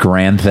rented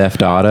Grand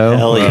Theft Auto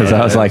Hell yeah. because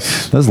I was like,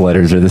 those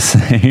letters are the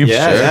same.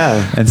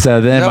 Yeah. And so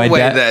then No my way,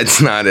 dad.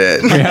 that's not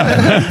it.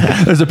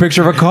 There's a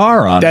picture of a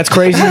car on it. That's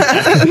crazy.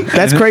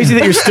 That's crazy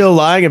that you're still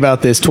lying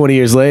about this 20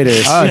 years later.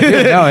 Oh,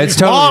 dude, no, it's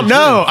totally. Mom,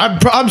 no,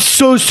 I'm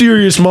so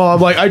serious,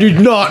 Mom. Like, I did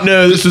not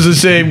know this was the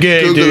same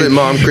game, Google dude. it,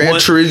 Mom. Gran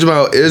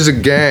Turismo is a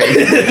gang.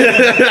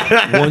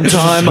 One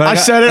time, I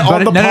said it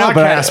on the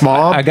podcast,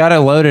 Mom. I got it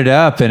loaded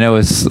up, and it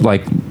was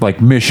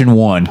like mission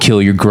 1, kill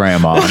your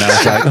grandma, and I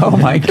was like, oh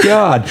my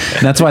god!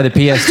 And that's why the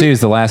PS2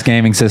 is the last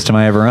gaming system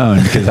I ever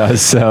owned,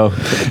 because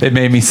it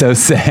made me so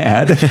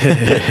sad.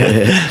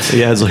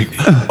 yeah, it's like,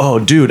 oh,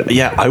 dude,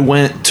 yeah, I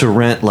went to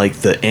rent like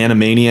the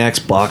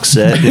Animaniacs box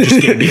set. They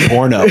just gave me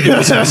porno. It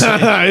was insane.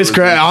 It's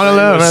crazy. I don't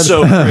know, It man. was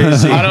so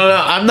crazy. I don't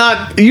know. I'm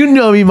not. You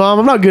know me, Mom.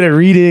 I'm not good at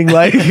reading.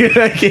 Like,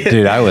 I can't.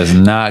 Dude, I was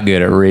not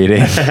good at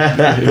reading.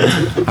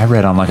 I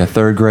read on like a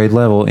 3rd grade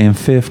level in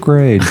 5th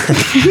grade.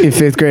 In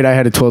 5th grade, I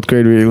had a 12th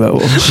grade reading level.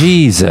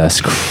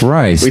 Jesus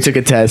Christ! We took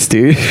a test,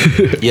 dude.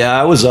 Yeah,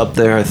 I was up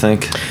there, I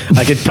think.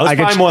 I could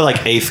probably more like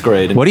 8th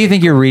grade. What do you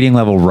think your reading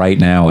level right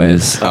now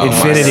is?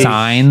 Infinity.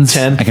 Signs.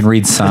 10. I can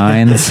read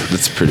signs.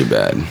 That's pretty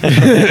bad.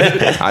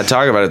 I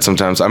talk about it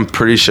sometimes. I'm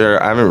pretty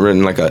sure I haven't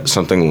written like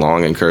something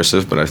long in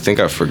cursive, but I think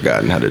I've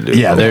forgotten how to do it.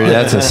 Yeah,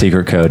 that's a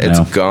secret code It's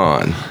now.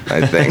 gone,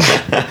 I think.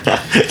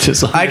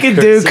 Just like I can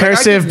do Like, I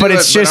cursive, could but do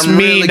it's it, but just I'm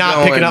me really not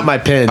going- picking up my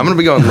pen. I'm gonna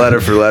be going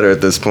letter for letter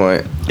at this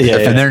point. yeah,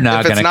 And they're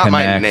not If going it's to not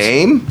my connect.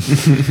 name,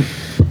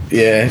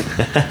 Yeah.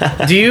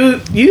 Do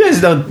you guys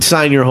don't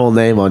sign your whole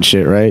name on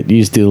shit, right? You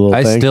just do a little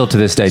I thing. still to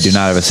this day do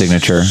not have a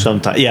signature.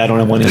 sometimes. Yeah, I don't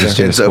have one either.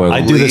 Just so I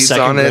do the bleeds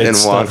second on it grade and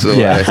stuff. walks away.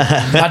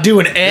 Yeah. I do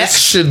an This X.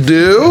 should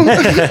do.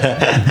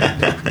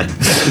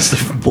 It's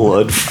the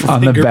blood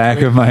On the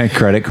back of my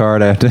credit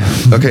card, I have to.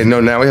 Okay, no,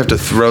 now we have to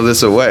throw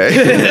this away.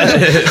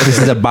 This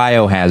is a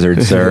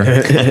biohazard,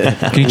 sir.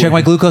 Can you check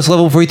my glucose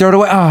level before you throw it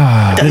away?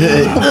 Ah,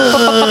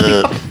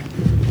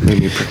 Made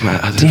me prick my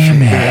other damn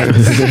finger.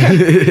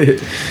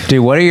 it.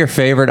 Dude, what are your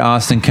favorite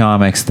Austin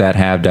comics that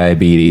have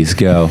diabetes?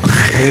 Go.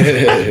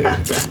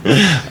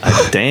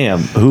 Damn.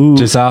 Who?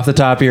 Just off the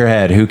top of your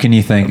head, who can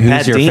you think? Who's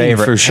Pat your Dean,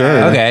 favorite? for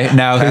sure. Okay,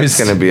 now That's who's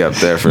gonna be up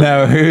there for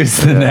now who's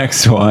the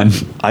next one?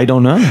 I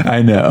don't know.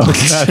 I know.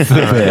 That's the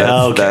bit.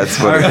 Okay. That's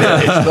what it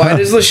is. Why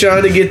does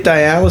LaShonda get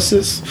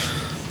dialysis?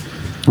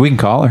 We can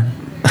call her.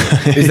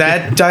 Is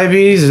that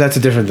diabetes or that's a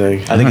different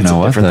thing? I think don't it's know a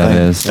what different that thing.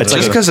 is. It's Just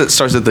like because it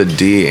starts with the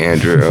D,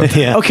 Andrew.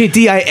 yeah. Okay,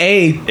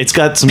 DIA. It's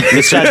got some.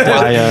 It's got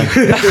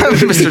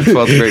Mr.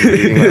 12th grade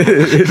reading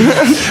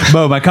level.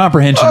 Bo, my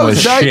comprehension Oh,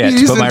 was shit,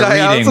 diabetes but my and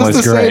reading dialysis was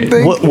the same great.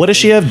 thing? What does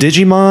she have?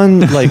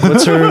 Digimon? Like,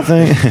 what's her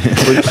thing?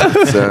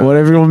 So,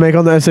 Whatever you want to make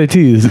on the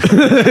SATs.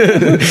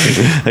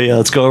 Yeah,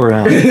 let's go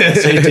around.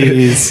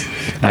 SATs.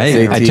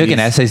 I took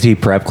an SAT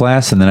prep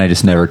class and then I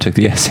just never took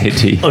the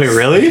SAT. Oh,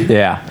 really?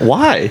 Yeah.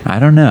 Why? I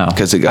don't know.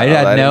 'Cause it got I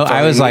all that know. info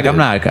I was he like, I'm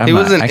needed. not. he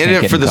wasn't I in can't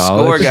it get for the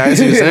college. score, guys.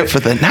 He was in it for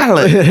the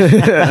knowledge.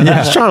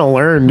 Just trying to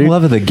learn, dude.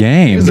 Love of the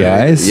game,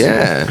 guys.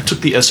 Yeah. I took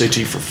the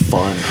SAT for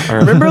fun.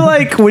 Remember,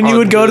 like when you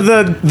would go to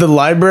the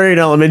library in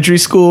elementary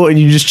school and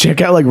you just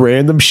check out like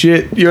random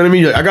shit. You know what I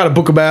mean? You're like, I got a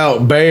book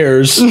about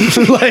bears.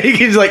 Like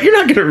he's like, you're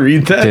not gonna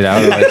read that. Dude, I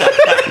would always,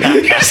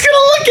 You're just gonna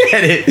look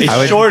at it.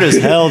 It's short as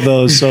hell,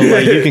 though, so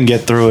like you can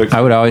get through it.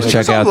 I would always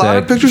check There's out a lot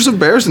of the. pictures of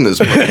bears in this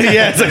book.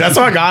 Yeah, it's like that's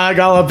what I got. I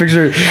got a lot of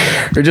pictures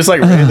or just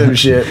like random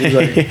shit. He's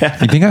like, You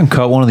think I can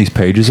cut one of these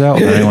pages out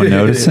without anyone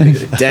noticing?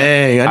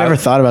 dang, I never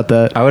thought about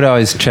that. I would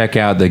always check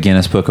out the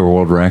Guinness Book of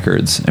World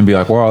Records and be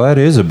like, "Wow, that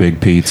is a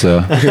big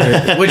pizza."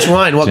 Which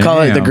one? What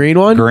color? The Damn. green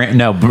one?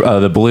 No,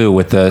 the blue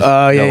with the.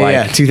 Oh the,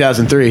 yeah,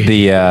 2003.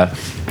 The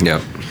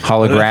Yep.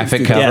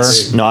 holographic cover.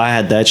 Yes. No, I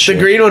had that shit.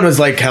 The green one was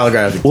like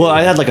holographic. Well,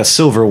 I had like a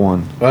silver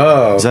one.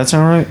 Oh, Does that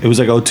sound right? It was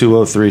like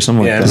 02, 03,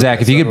 something Yeah. like that.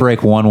 Zach, if you could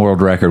break one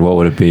world record, what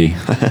would it be?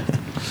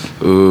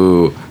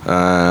 Ooh.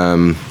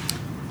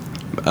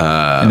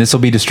 And this will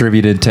be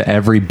distributed to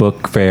every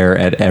book fair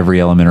at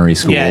every elementary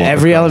school. Yeah,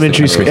 every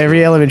elementary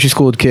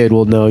school kid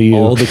will know you.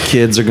 All the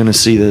kids are gonna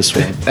see this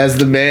one as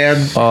the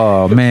man.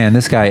 Oh man,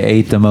 this guy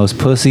ate the most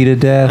pussy to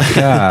death.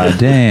 God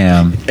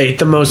damn. Ate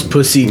the most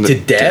pussy to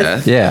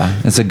death. Yeah,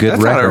 it's a good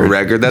That's record. not a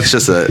record. That's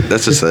just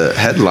a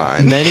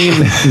headline.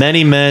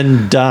 Many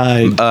men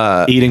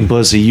died eating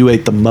pussy. You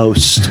ate the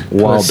most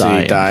while Pussy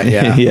dying.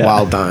 died,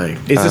 while dying.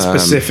 It's a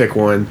specific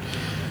one.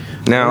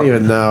 Now, I don't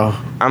even know.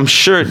 I'm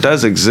sure it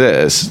does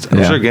exist.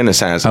 I'm sure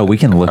Guinness has it. Oh, we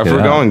can look If it we're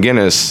up. going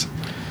Guinness,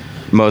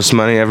 most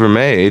money ever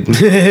made,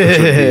 which would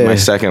be my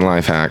second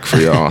life hack for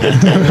y'all.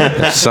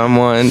 If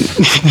someone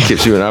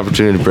gives you an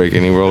opportunity to break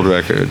any world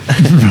record,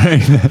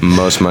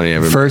 most money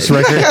ever First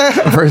made.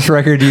 first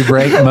record you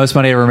break, most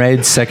money ever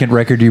made. Second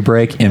record you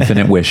break,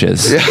 infinite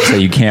wishes. So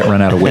you can't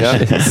run out of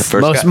wishes.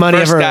 First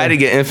guy to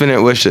get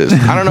infinite wishes.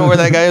 I don't know where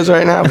that guy is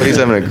right now, but he's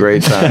having a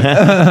great time.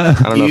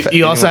 I don't know if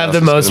You also have the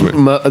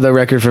the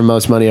record for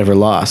most money ever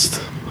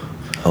lost.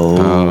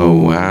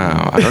 Oh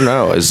wow! I don't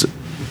know. Is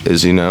I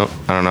don't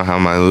know how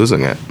am I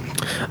losing it?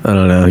 I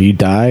don't know. You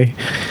die,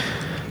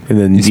 and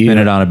then you spin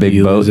it on a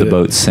big boat. The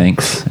boat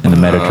sinks in the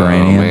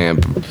Mediterranean. Oh man!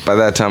 By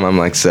that time, I'm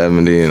like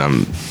 70, and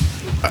I'm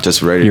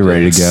just ready. You're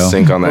ready to go.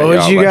 Sink on that What would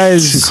yacht you like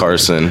guys-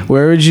 Carson.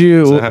 Where would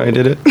you? Is that how I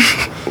did it?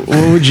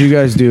 What would you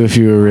guys do if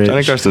you were rich?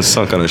 Johnny Carson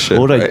sunk on a ship.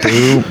 What would I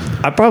do?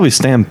 I'd probably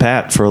stand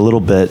pat for a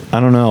little bit. I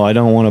don't know. I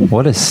don't want to.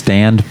 What is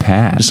stand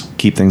pat? Just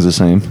keep things the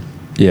same.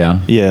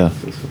 Yeah. Yeah.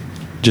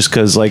 Just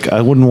because, like,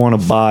 I wouldn't want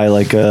to buy,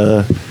 like,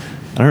 a.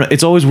 I don't know.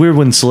 It's always weird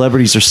when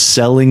celebrities are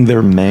selling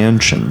their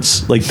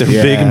mansions, like their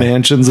Yeah. big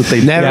mansions that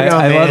they Never Yeah, go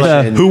I love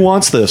mansion. that. Who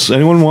wants this?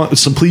 Anyone want?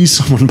 So please,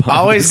 someone buy.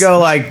 Always this. go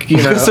like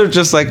Because they're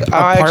just like, oh,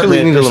 I actually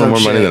apartment need a or little some more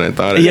money shit. than I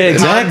thought. Yeah,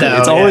 exactly. Condo,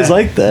 It's always yeah.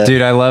 like that.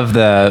 Dude, I love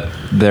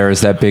there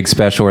was that big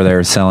special where they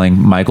were selling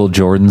Michael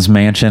Jordan's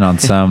mansion on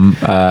some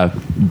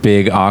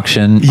big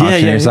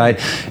auctioneer site,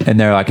 and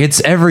they're like, "It's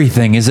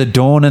everything is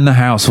adorned in the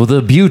house with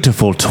a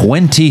beautiful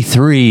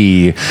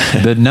 23,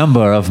 the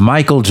number of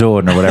Michael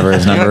Jordan or whatever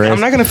his number is." I'm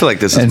not gonna feel like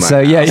this is And my so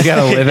yeah, house. you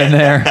gotta live in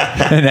there,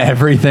 and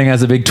everything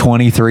has a big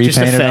 23 Just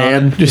a painted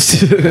fan. on.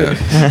 Just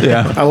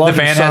Yeah, I love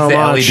the it fan so has the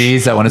much.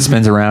 LEDs that when it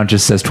spins around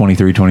just says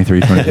 23,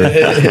 23,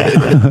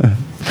 23.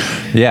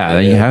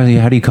 Yeah,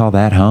 how do you call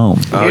that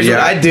home? Oh Here's yeah,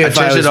 what I'd do if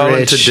I changed was it all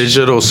rich. into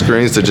digital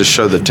screens to just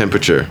show the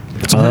temperature.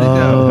 It's pretty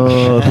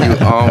dope.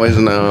 You always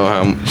know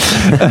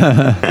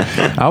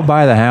how. I'll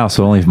buy the house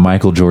only if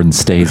Michael Jordan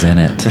stays in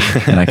it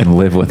and I can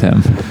live with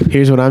him.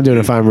 Here's what I'm doing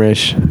if I'm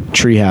rich.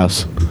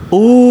 Treehouse.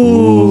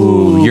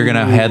 Ooh, you're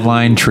gonna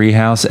headline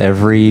Treehouse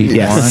every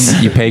Yes.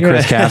 one. You pay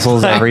Chris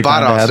Castles every Bought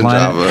time to Austin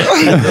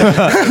headline.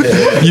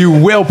 Java. You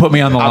will put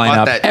me on the I bought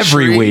lineup that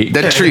every tree. week.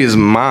 That tree is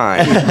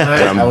mine.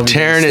 And I'm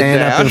tearing it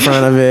Stand up down. in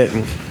front of it.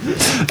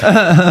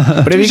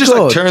 But it'd be just,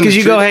 cool like, turn the because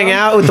you go tree hang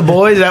down? out with the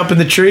boys up in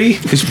the tree.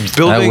 He's That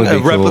building would be a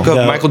replica cool.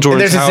 of Michael And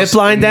Jordan's there's a house. zip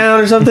line down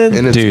or something.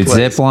 in its Dude, place.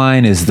 zip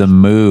line is the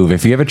move.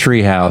 If you have a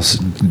treehouse,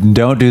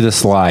 don't do the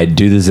slide.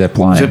 Do the zip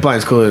line. Zip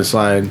line's cooler than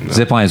slide.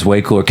 Zip line is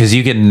way cooler because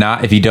you can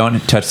not. If you don't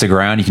touch the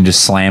ground, you can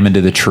just slam into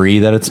the tree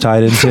that it's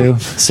tied into.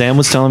 Sam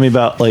was telling me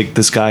about like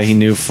this guy he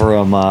knew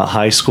from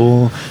high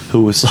school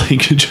who was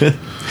like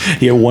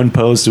he had one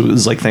post. It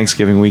was like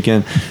Thanksgiving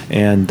weekend,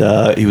 and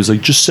he was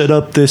like, "Just set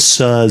up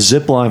this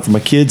zip line for my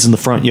kids in the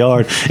front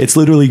yard. It's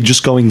literally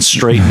just going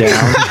straight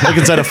down, like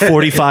it's at a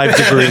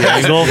 45-degree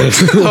angle."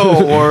 So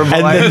horrible.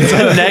 And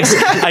then the next,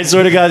 I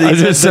swear to God, he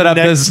just set up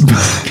this.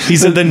 He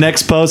said the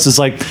next post is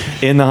like,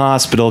 "In the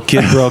hospital,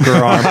 kid broke her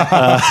arm."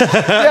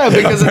 Yeah,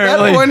 because at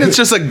Apparently- that point it's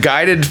just a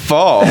guided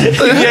fall.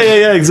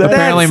 yeah, exactly.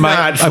 Apparently,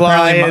 That's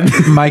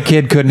not my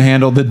kid couldn't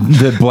handle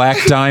the black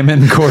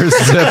diamond course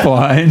zip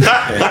line.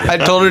 I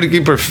told her to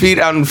keep her feet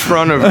out in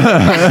front of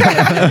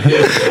her.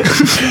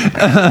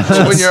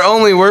 When you're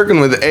only working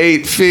with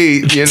 8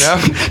 feet, you know.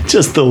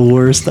 Just the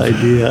worst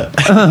idea.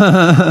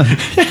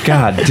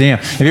 God damn!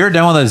 Have you ever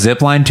done one of those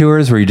zip line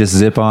tours where you just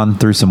zip on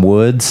through some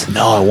woods?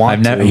 No, I want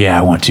I've never. to. Yeah,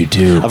 I want to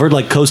too. I've heard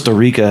like Costa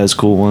Rica has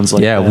cool ones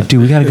like Yeah, that.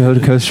 dude, we got to go to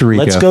Costa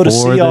Rica. Let's go to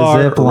for the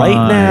CR zip right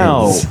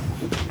now. lines.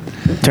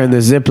 Turn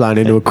the zip line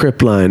into a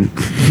crip line.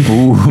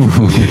 Ooh.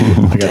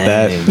 I got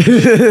that.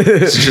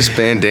 It's just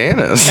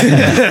bandanas.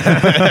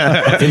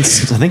 I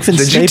think Vince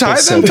Did you tie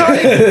Staples them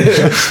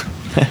said tight?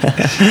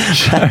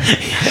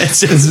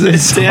 Is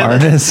this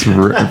harness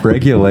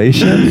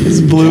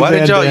regulation? Why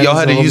did y'all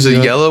had to use a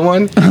yellow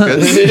one?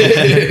 Because-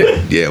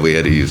 yeah, we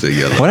had to use a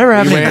yellow. Whatever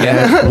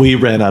happened to we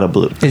ran out of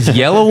blue. Is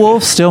Yellow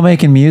Wolf still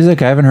making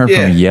music? I haven't heard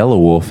Yeah. from Yellow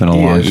Wolf in a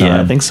long time.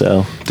 Yeah, I think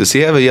so. Does he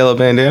have a yellow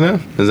bandana?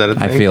 Is that a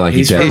thing? I feel like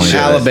He's he from definitely should.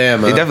 does.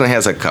 Alabama. He definitely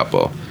has a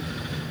couple.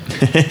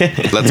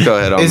 Let's go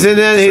ahead on. Isn't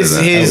that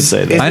his?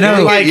 I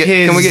know. Like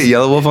his, Can we get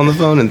Yellow Wolf on the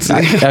phone and see?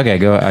 Okay,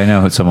 go. I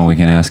know someone we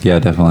can ask. Yeah,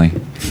 definitely.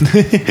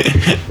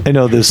 I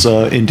know this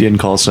Indian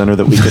call center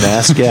that we can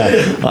ask. Yeah,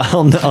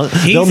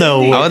 they'll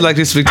know. I would like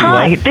to speak to you.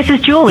 Hi, this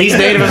is Julie. He's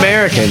Native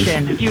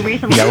American. You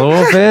recently Yellow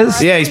Wolf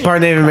is? Yeah, he's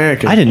part Native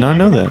American. I did not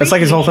know that. That's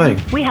like his whole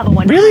thing. We have a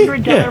 $100 Really?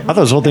 Yeah. I thought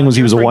his whole thing was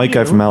he was a white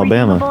guy from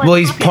Alabama. Well,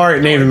 he's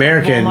part Native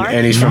American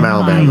and he's from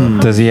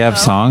Alabama. Does he have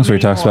songs where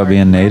he talks about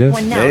being native?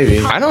 Maybe.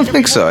 I don't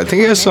think so. I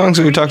think he has songs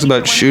where he talks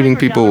about shooting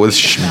people with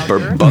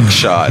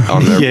buckshot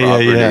on their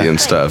property and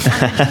stuff.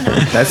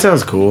 That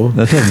sounds cool.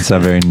 That doesn't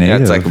sound very native. Yeah,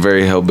 it's like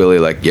very hillbilly.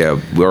 Like, yeah,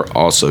 we're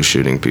also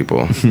shooting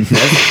people.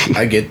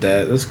 I get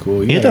that. That's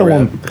cool. He had that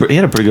one. He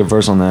had a pretty good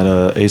verse on that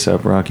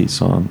ASAP Rocky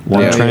song.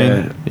 One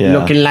Train. Yeah.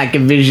 Looking like a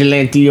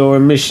vigilante or a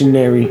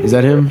missionary. Is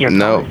that him?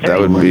 No, that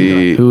would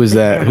be. Who is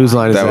that? Whose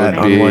line is that That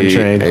would on be One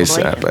Train?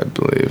 ASAP, I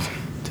believe.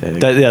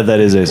 That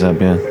is ASAP.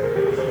 Yeah.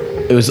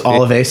 It was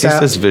all of He ASAP?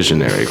 says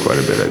visionary quite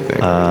a bit, I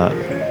think.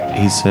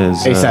 He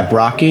says ASAP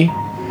Rocky?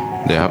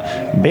 Yeah.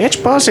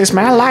 Bitch pussy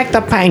smell like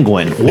the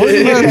penguin. Wouldn't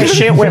hit that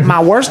shit with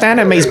my worst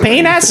enemy's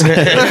penis.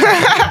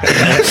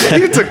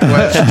 It's a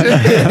question.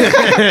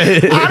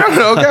 I don't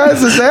know,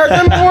 guys. Is that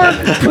gonna work?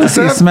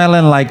 Pussy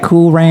smelling like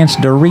Cool Ranch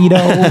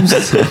Doritos.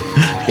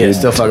 Yeah,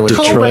 still fucking with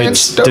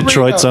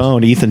Detroit's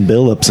own Ethan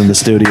Billups in the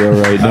studio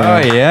right now. Oh,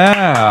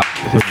 yeah.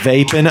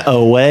 Vaping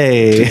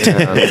away.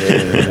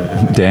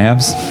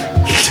 Dabs.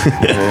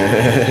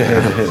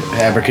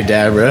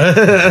 Abracadabra.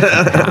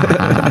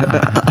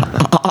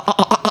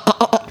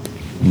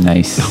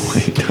 Nice.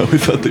 Wait, no, we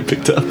thought they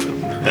picked up.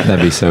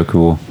 That'd be so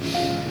cool.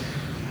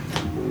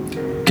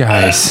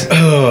 Guys.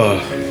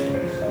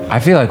 I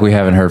feel like we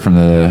haven't heard from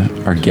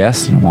our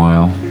guest in a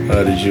while.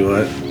 Did you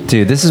what?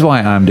 Dude, this is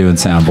why I'm doing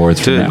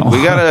soundboards from Dude, now.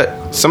 we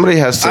gotta. Somebody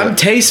has to. I'm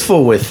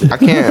tasteful with it. I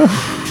can't.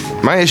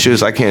 My issue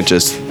is I can't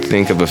just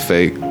think of a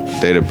fake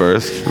date of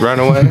birth right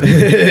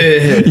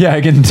away. Yeah,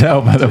 I can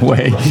tell by the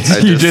way.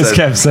 You just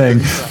kept saying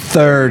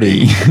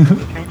 30.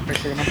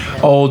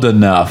 Old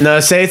enough. No,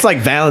 say it's like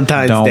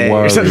Valentine's Don't Day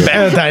worry. or something.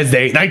 Valentine's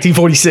Day,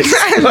 1946.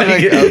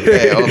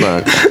 Okay, hold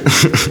on.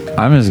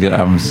 I'm just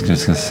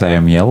gonna say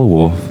I'm Yellow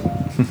Wolf.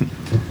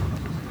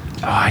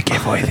 Oh, I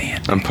gave away the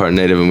end. I'm part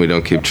native and we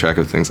don't keep track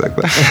of things like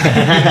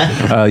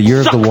that.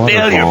 You're the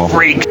waterfall.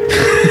 freak.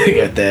 I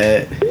got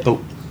that.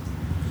 Oh.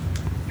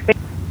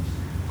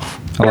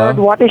 Hello?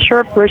 What is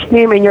your first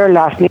name and your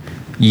last name?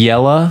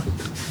 Yella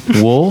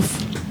Wolf.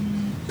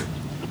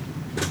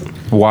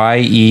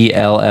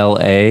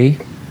 YELLA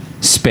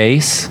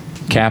space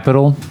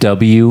capital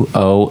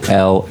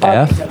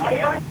WOLF.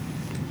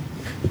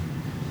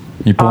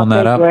 You pulling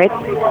that up? Great.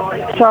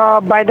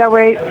 So, by the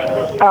way,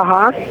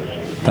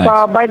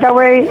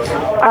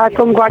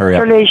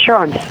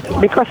 congratulations.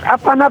 Because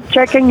upon up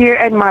checking you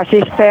in my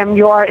system,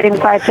 you are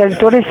entitled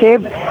to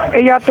receive a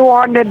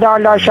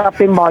 $200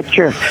 shopping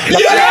voucher.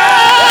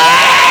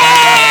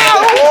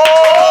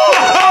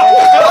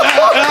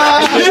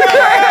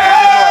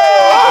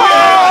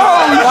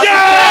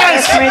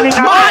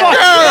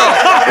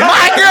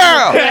 My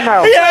girl!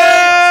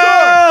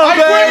 I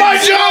quit my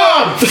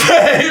job!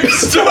 Vape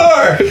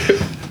store!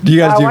 Do you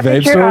guys do what vape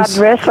is your stores?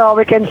 address so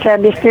we can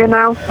send this to you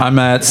now? I'm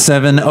at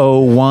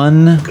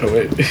 701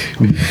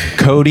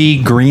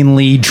 Cody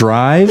Greenlee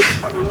Drive.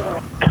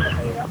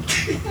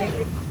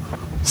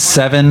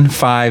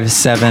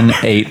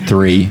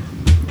 75783.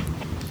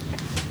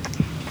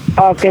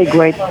 Okay,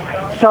 great.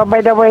 So,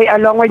 by the way,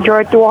 along with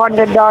your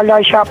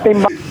 $200 shopping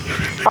voucher,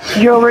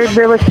 you will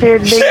be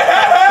receiving information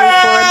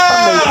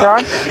about our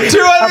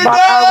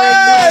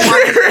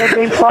new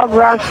saving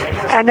program,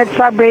 and it's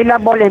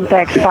available in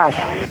Texas.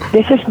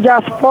 This is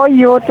just for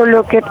you to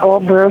look it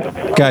over.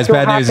 Guys, If you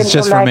bad news, it's happen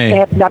just to for like me.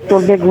 It, that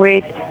will be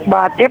great.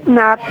 But if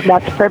not,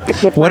 that's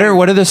perfectly fine.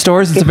 What are the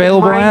stores it's Keep in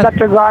available mind at?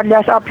 that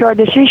regardless of your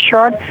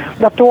decision,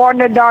 the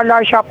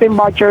 $200 shopping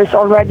voucher is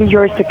already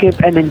yours to keep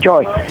and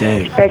enjoy.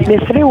 Expect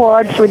these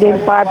rewards within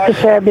 5 to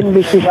 7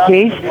 business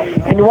days.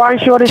 And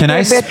once you receive Can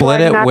I split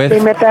we're it not with-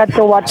 limited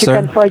to what Sir? you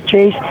can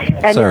purchase.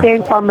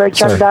 Anything from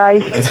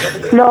merchandise,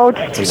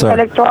 clothes, Sir.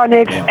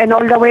 electronics, and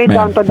all the way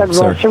Ma'am. down to the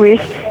Sir. groceries.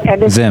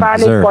 And it's Zim,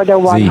 valid Zer, for the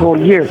one Z. whole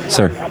year.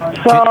 Sir,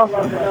 So,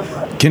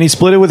 Can he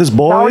split it with his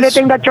the only boys?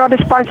 thing that you're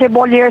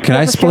responsible here is Can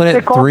I to split it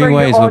simply 3 cover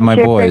ways your with own my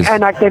shipping boys?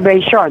 and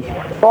activation.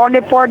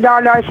 Only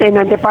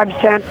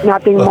 $4.95,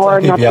 nothing more,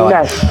 keep nothing yelling.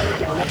 less.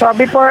 So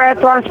before I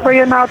transfer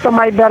you now to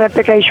my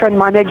verification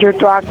manager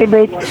to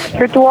activate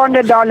your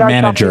 $200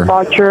 Manager.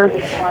 shopping voucher,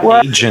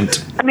 well,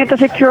 Agent. I need to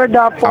secure the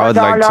I would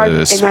like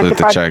to split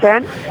the check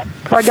 $4.95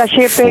 for the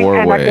shipping 4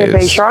 and ways.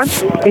 activation.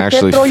 Is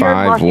Actually, it through your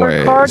 5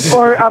 MasterCard ways.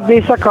 or a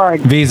Visa card?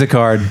 Visa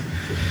card.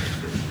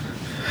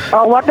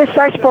 What is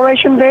the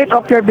expiration date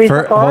of your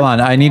Visa card? Hold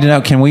on, I need to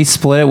know. Can we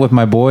split it with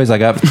my boys? I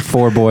got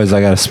 4 boys.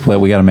 I got to split.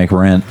 We got to make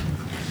rent.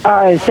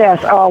 It says,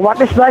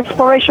 what is the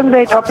expiration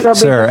date of your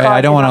Sir, Visa card?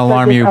 I don't want to And after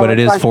alarm this, you, I but will it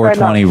is transfer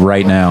 420 now.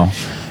 right now.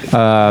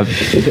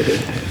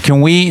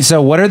 Can we?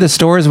 So, what are the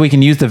stores we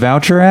can use the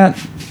voucher at?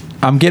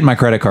 I'm getting my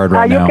credit card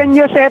right You now. can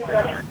use it.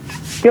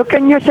 You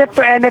can use it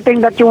to anything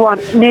that you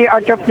want near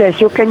at your place.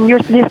 You can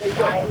use this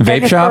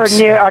Vape shops?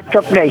 near at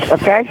your place,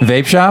 okay?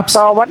 Vape shops?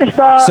 So what is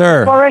the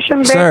Sir, expiration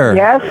date? sir,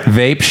 Yes?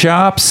 vape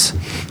shops?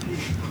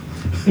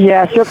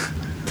 Yes, you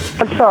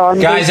so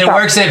Guys, it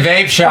works at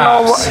vape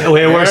shops.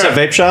 Wait, it works at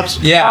vape shops?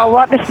 Yeah.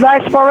 what is the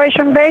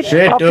expiration date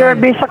Shit, of your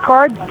dude. Visa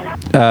card?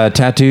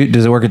 Tattoo,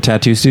 does it work at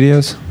tattoo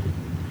studios?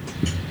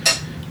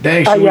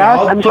 Dang, Yes,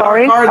 I'm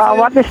sorry.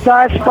 What is the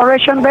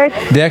expiration date?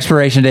 The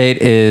expiration date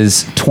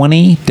is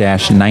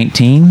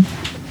 20-19.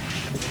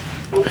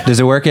 Does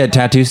it work at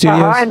tattoo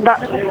studios? And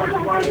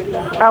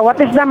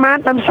what is the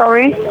month? I'm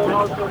sorry.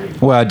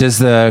 Well, does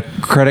the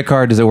credit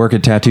card, does it work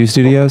at tattoo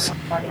studios?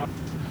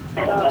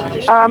 We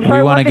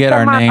want what to is get the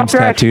our month names of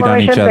your tattooed on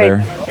each other.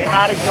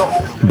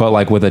 expiration But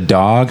like with a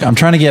dog, I'm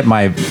trying to get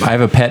I have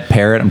a pet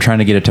parrot. I'm trying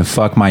to get it to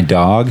fuck my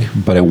dog,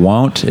 but it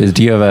won't.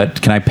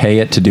 Can I pay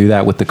it to do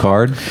that with the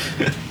card?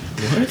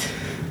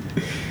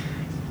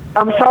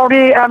 I'm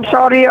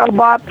sorry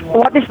about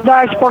what is the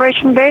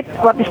expiration date?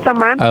 What is the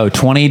month? Oh,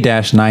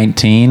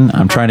 20-19.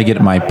 I'm trying to get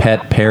my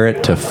pet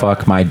parrot to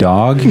fuck my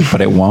dog,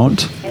 but it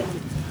won't.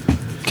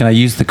 Can I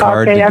use the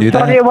card Okay, to do I'm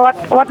sorry.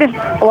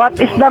 that? What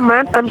is the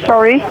month? I'm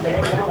sorry.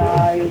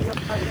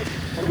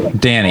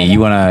 Danny, you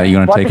wanna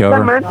What take is the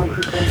over?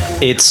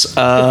 month? It's It's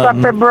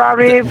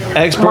February, March.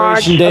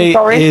 expiration I'm date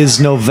sorry. is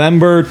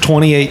November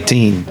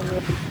 2018.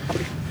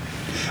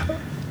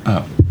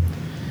 Oh,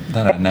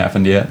 that hadn't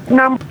happened yet.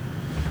 Number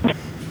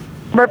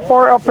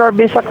 4 of your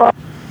Visa card.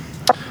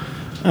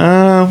 Well,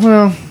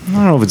 I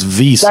don't know if it's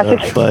Visa,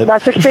 That's but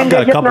that's I've got a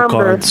 16-digit couple number.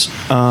 cards.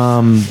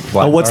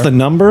 Black What's card? the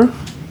number?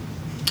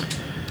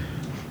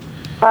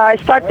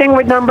 Starting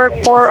with number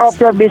 4 of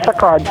your Visa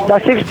card. The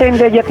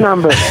 16-digit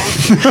number.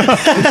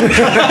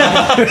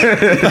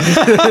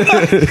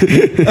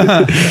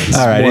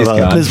 All right, he's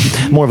gone. This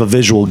is more of a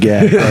visual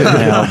gag right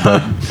now,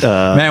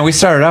 but Man, we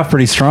started off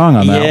pretty strong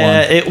on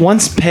that one.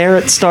 once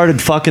Parrot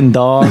started fucking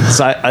dogs,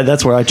 I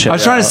that's where I checked. I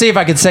was trying to see if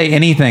I could say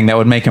anything that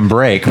would make him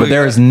break, but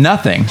there is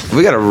nothing.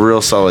 We got a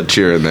real solid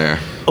cheer in there.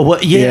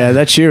 What? Yeah,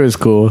 that cheer was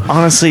cool.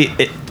 Honestly,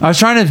 I was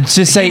trying to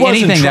just say he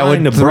wasn't anything that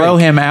trying would to throw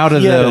break. him out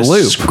of He had the a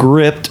loop.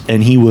 Script,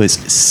 and he was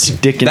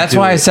sticking. That's to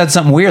why I it. said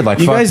something weird. Like,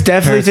 You fuck, guys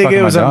definitely parents think fucking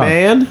it was my a dog.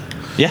 man?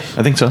 Yeah,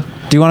 I think so.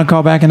 Do you want to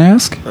call back and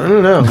ask? I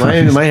don't know.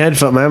 My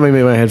headphone.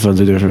 Maybe my headphones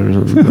are different. Or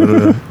something. I don't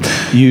know.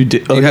 You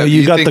did. Oh, You, no, have,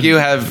 you you got think the. you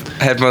have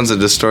headphones that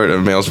distort a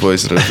male's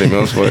voice and a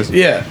female's voice?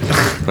 Yeah.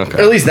 Okay.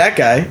 Or at least that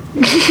guy.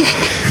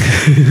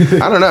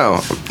 I don't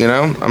know. You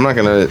know, I'm not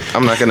gonna.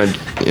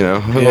 You know,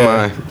 who am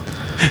I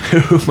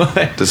Who am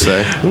I to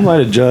say? Who am I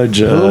to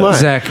judge? am I?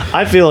 Zach,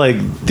 I feel like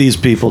these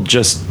people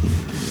just.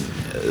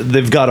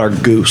 They've got our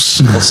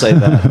goose. We'll say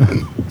that.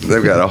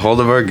 They've got a hold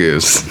of our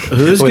goose.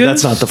 Who's Wait, good?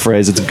 that's not the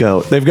phrase. It's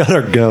goat. They've got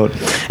our goat,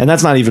 and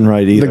that's not even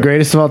right either. The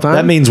greatest of all time?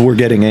 That means we're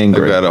getting They've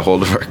angry. got a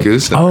hold of our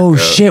goose. and oh our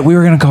goat. shit, we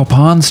were gonna call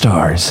Pawn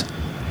Stars.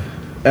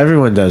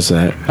 Everyone does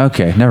that.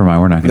 Okay, never mind.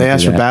 We're not gonna. They do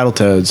ask for that.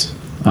 Battletoads.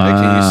 Hey,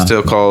 can you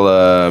still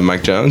call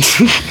Mike Jones?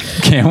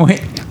 Can't we?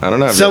 I don't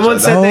know. Have you Someone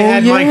tried said that? they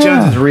had Mike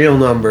yeah. Jones' real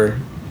number.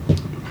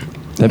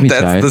 That'd be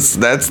tight.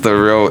 That's the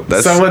real.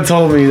 That's Someone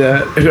told me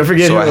that. I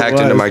forget so who I it hacked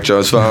was. into Mike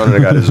Jones' phone and I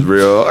got his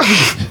real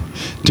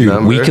Dude,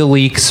 number.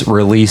 WikiLeaks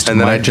released And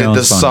then Mike I did Jones'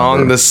 the phone song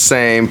number. the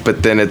same,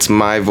 but then it's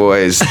my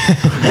voice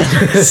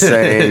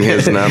saying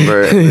his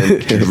number,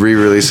 and then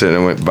re-released it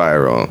and it went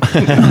viral.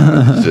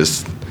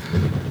 Just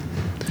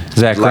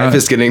Zach, life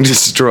is getting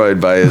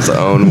destroyed by his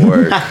own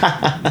work.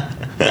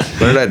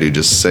 What did I do?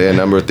 Just say a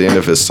number at the end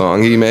of his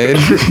song he made?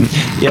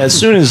 Yeah, as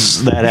soon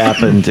as that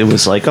happened, it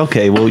was like,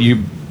 okay, well,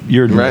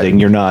 you're admitting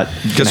you're not.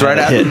 Because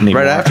gonna have a hit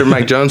anymore. right after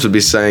Mike Jones would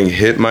be saying,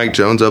 "Hit Mike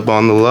Jones up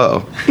on the low."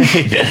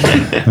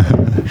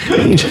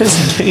 He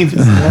just gave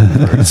his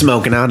number.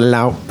 Smoking out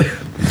loud.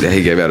 Yeah,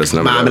 he gave out his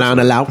number. Mobbing on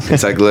the loud.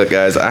 It's like, look,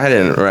 guys, I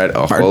didn't write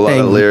a whole lot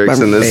of lyrics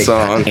in this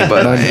song,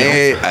 but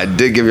I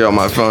did give you all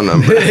my phone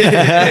number. I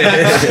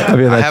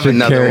mean, I that have should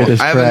another carry one. this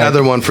I have track.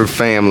 another one for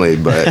family,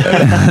 but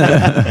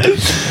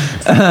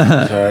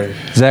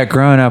Zach,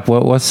 growing up,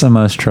 what's the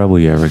most trouble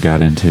you ever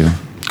got into?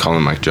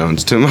 calling Mike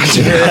Jones too much.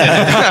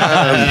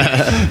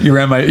 You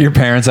ran your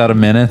parents out of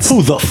minutes.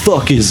 Who the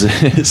fuck is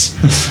this?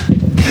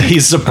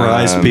 He's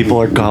surprised people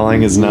are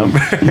calling his number.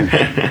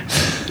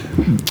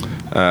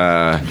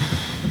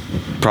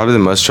 Probably the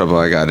most trouble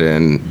I got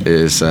in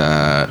is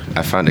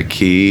I found a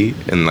key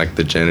in like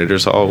the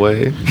janitor's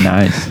hallway.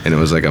 Nice. And it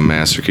was like a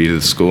master key to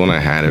the school, and I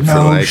had it for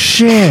No like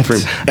shit. I At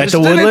just the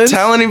didn't Woodlands?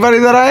 tell anybody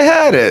that I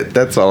had it.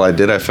 That's all I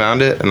did. I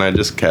found it and I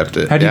just kept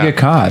it. How'd you get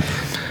caught?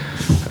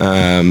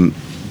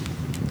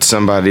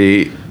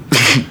 Somebody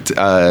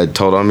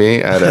told on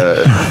me at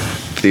a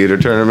theater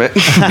tournament.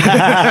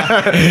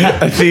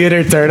 A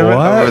theater tournament?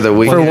 What? Over the For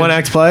weekend. one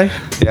act play?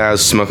 Yeah, I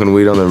was smoking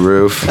weed on the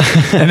roof.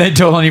 And they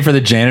told on you for the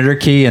janitor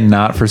key and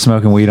not for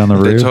smoking weed on the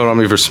They roof? told on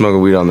me for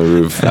smoking weed on the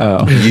roof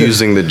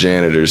using the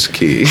janitor's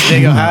key.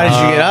 They go, how did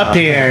you get up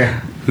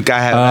here? The guy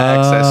had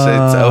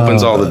access. It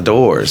opens all the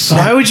doors.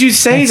 Why would you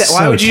say That's that?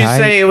 Why so would you tight.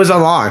 say it was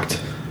unlocked?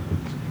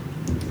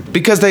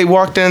 Because they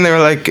walked in, they were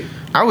like,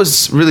 I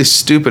was really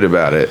stupid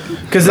about it.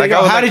 Because they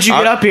go, how did you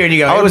get up here? And you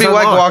go, I would be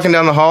like walking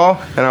down the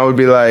hall, and I would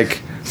be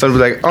like, somebody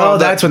would be like, oh,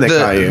 that's when they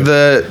call you.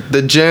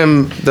 The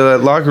gym, the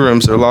locker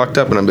rooms are locked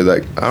up, and I'd be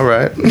like, all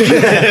right.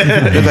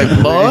 They're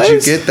like, where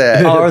did you get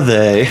that? Are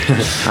they?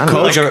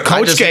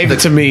 Coach gave it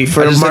to me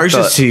for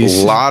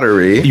emergencies.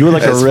 Lottery. You were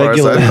like a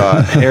regular I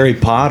thought. Harry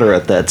Potter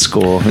at that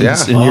school. Yeah.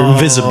 In your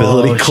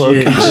invisibility cloak.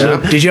 Shit.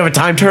 and shit. Did you have a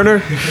time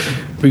turner?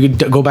 We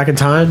could go back in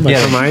time, like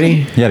Hermione.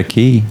 You had a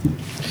key.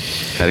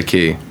 Had a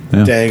key.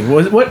 Yeah. Dang.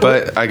 What?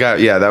 But I got,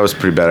 that was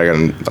pretty bad. I got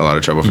in a lot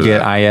of trouble for You get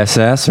that.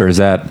 ISS, or is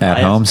that at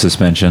home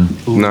suspension?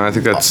 No, I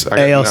think that's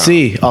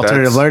ALC,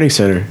 Alternative Learning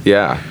Center.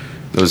 Yeah.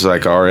 It was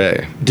like RA.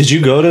 Did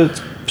you go to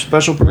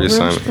special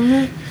programs?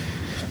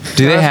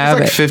 Do they have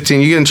like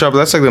 15? You get in trouble.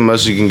 That's like the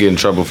most you can get in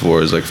trouble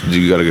for is like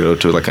you got to go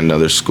to like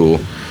another school.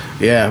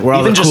 Yeah, where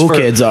all the cool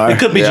kids are. It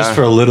could be just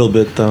for a little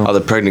bit though. All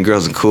the pregnant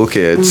girls and cool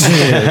kids.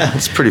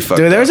 It's pretty fucked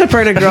Dude, there was up. a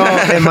pregnant girl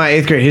in my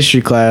 8th grade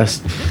history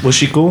class. Was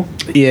she cool?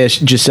 Yeah,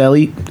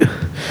 Gisele.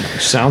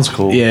 Sounds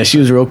cool. Yeah, she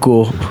was real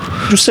cool.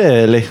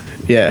 Gisele.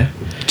 Yeah.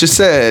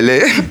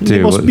 Gisele. The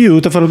most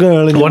beautiful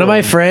girl in the One of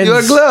my friends.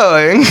 You're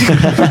glowing.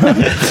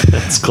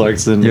 It's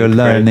Clarkson. You're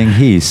learning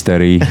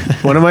history.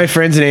 One of my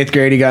friends in 8th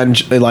grade, he got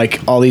in, like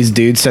all these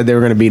dudes said they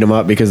were gonna beat him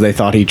up because they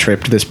thought he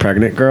tripped this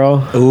pregnant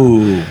girl.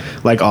 Ooh.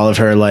 Like all of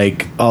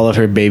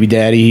her baby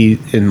daddy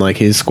and like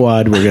his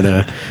squad were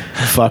gonna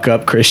fuck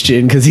up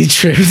Christian because he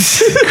tripped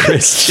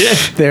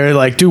Christian. They were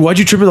like, dude, why'd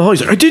you trip in the hall?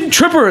 He's like, I didn't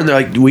trip her. And they're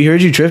like, we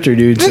heard you tripped her,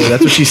 dude. So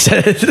that's what she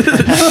said.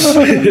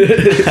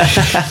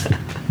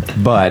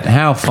 But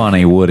how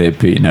funny would it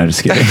be? No,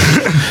 just kidding.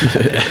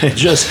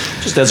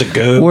 just as a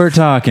go. We're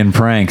talking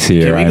pranks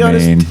here. Can we I go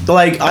mean,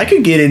 like I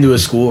could get into a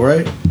school,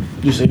 right?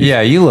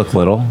 yeah, you look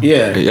little.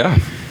 Yeah. Yeah.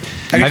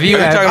 Have you?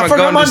 I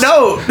forgot my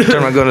note. Talking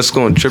about going to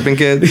school and tripping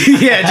kids?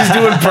 Yeah, just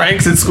doing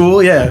pranks at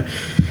school. Yeah.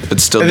 But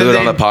still And do then it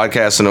on the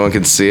podcast so no one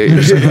can see it. You're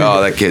just like,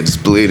 oh, that kid's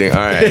bleeding. All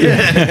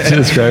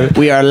right.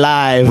 We are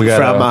live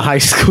from a high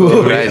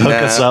school. Right Hook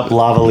now. us up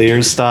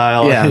lavalier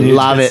style. Yeah,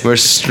 love it. We're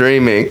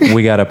streaming.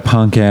 We got a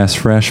punk ass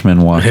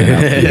freshman walking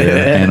up here,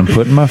 and I'm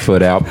putting my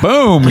foot out.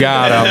 Boom!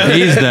 Got him.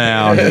 He's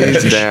down.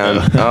 He's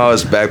down. Oh,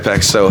 his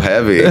backpack's so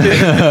heavy.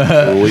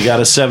 We got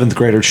a 7th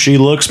grader. She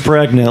looks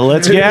pregnant.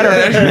 Let's get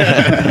her.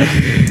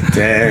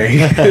 Dang.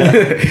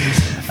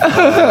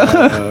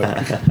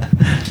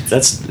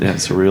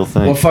 That's a real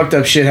thing. What fucked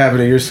up shit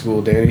happened at your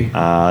school, Danny?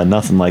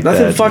 Nothing like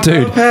Nothing that. fucked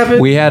Dude, up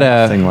happened? we had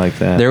a Nothing like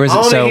that. There was I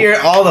want to so hear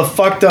all the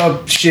fucked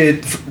up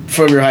shit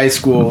from your high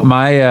school.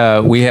 my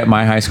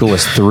high school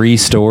was 3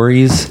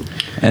 stories,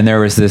 and there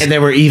was this. And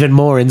there were even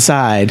more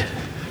inside.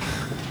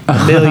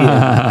 A million.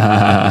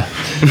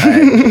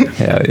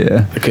 Hell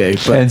yeah. Okay,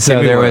 but And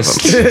so there was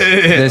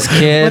this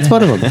kid. What's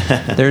one of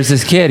them? There's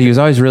this kid. He was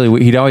always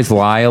he'd always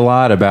lie a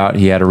lot about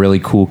he had a really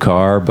cool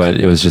car, but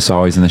it was just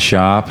always in the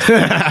shop.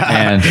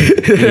 And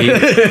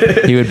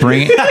he would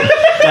bring it.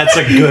 That's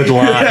a good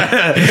line.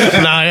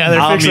 Nah, yeah, they're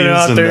I'm fixing it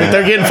out using there. that.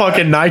 They're getting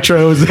fucking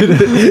nitros.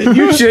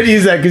 You should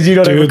use that because you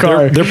don't have a Dude,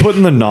 car. they're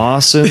putting the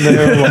NOS in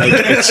there. Like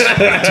it's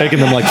taking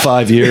them like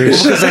 5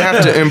 years. Because they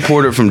have to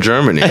import it from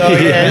Germany. Oh,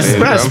 yeah, it's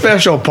not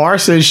special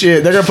parts and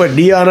shit. They're gonna put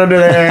neon under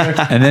there.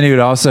 And then he would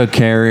also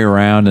carry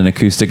around an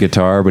acoustic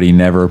guitar, but he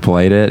never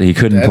played it. He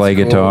couldn't play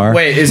guitar.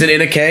 Wait, is it in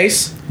a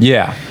case?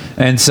 Yeah.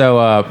 And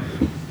so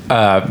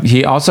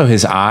he also,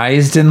 his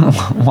eyes didn't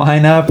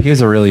line up. He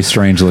was a really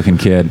strange looking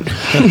kid.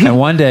 And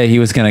one day he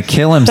was going to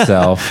kill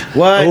himself.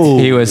 What?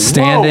 He was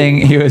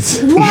standing. He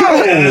was.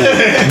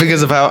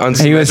 Because of how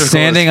unsymmetrical He was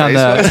standing on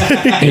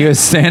he was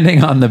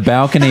standing on the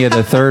balcony of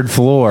the 3rd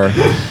floor,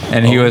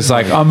 and he was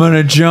like, "I'm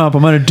gonna jump.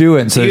 I'm gonna do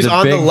it." And so He was there's a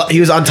on big, he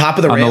was on top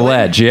of the on the railing?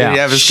 ledge. Did he Yeah.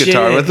 have his Shit.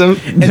 guitar with him?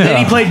 And then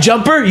he played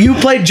jumper? You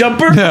played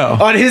jumper? No.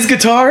 On his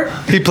guitar?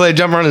 He played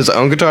jumper on his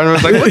own guitar and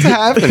was like, what's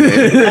happening?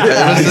 Is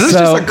this So-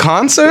 just a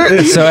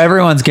concert? So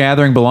everyone's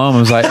gathering below him.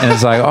 And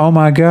it's like, oh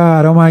my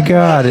god,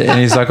 and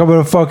he's like, I'm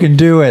gonna fucking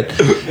do it.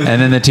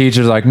 And then the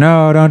teacher's like,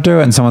 no, don't do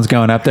it. And someone's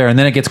going up there, and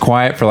then it gets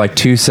quiet for like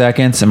 2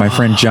 seconds, and my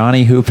friend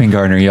Johnny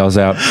Hoopingardner yells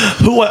out,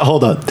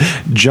 Hold on,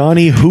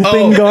 Johnny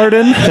Hooping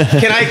Garden.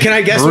 Can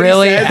I guess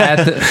really? what he said?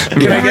 At the,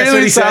 Can I It guess what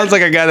really he said? sounds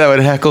like a guy that would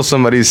heckle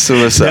somebody's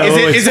suicide.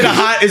 Is it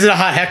a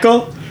hot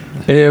heckle?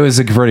 it was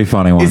a pretty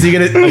funny one. Is he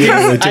gonna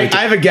I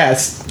have a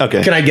guess.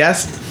 Okay. Can I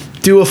guess?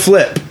 Do a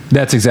flip.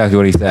 That's exactly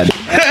what he said.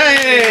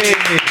 Hey!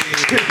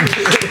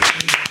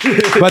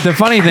 But the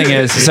funny thing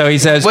is, so he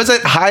says, Was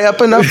it high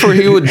up enough where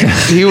he would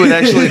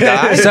actually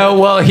die? so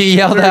well, he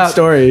yelled Weird out,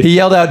 story.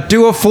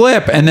 do a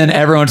flip, and then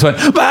everyone just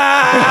went,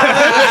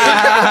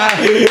 "Ah!"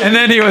 And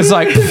then he was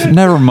like,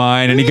 never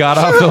mind, and he got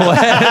off the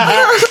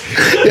ledge.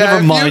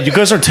 Never mind. You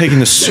guys are taking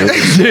this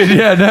seriously. Dude,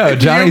 yeah, no,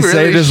 Johnny You really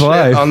saved his shit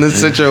life. on this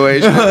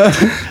situation.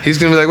 He's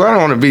gonna be like, well, I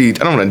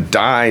don't want to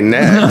die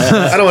next.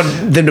 I don't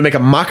want them to make a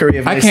mockery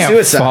of my I can't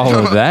suicide.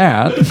 follow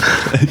that.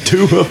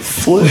 Do a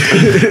flip.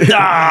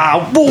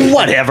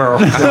 Whatever.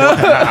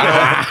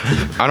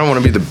 I don't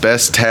want to be the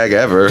best tag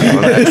ever.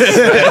 On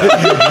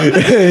that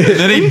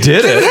then he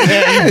did it.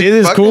 Yeah, he did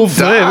his cool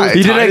flip.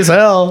 He did as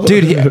hell.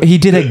 Dude, he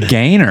did a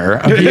gainer.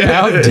 He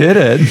outdid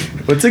it.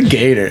 What's a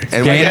gainer?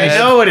 And Gainer. I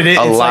know what it is.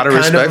 a It's lot like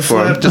of kind respect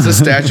for him. flip. Just a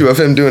statue of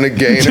him doing a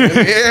gainer in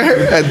the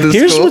air at the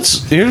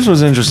school. Here's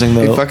what's interesting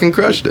He though. fucking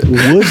crushed it.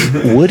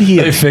 Would he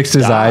They have fixed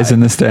his eyes in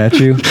the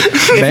statue.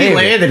 If he Maybe.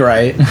 landed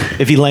right.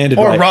 if he landed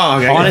Or right? wrong,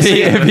 I guess.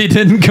 Honestly, if he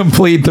didn't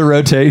complete the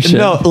rotation.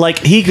 no, like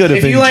he could have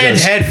If been you land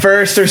just head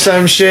first or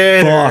some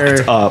shit.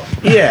 fucked or, up.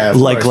 Yeah. of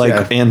like course,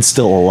 like yeah. and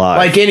still alive.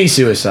 Like any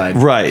suicide.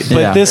 right, but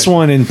Yeah. this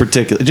one in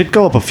particular, just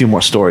go up a few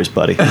more stories,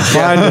 buddy.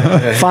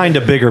 Find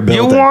a bigger You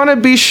building. want to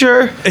be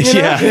sure?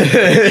 yeah,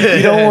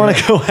 you don't want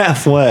to go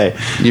halfway.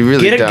 You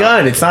really Get a don't.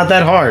 gun. It's not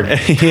that hard.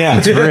 Yeah,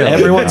 it's real.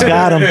 Everyone's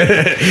got them.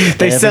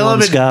 They sell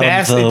them at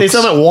they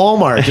sell them at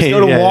Walmart. Just go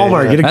to Yeah,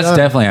 Walmart. yeah. Get a That's gun.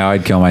 definitely how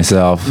I'd kill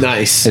myself.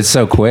 Nice. It's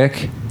so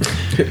quick.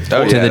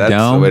 Oh, To yeah, the that's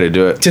dome? the way to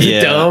do it. to the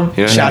Yeah. dome.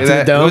 You know, Shot to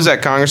the dome. Who was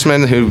that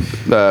congressman who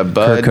Bud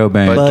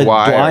Cobain. Bud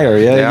Dwyer,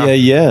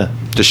 yeah.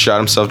 just shot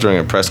himself during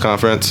a press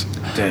conference,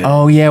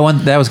 Oh yeah,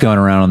 that was going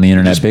around on the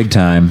internet big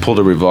time. pulled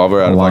a revolver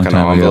out A of long like an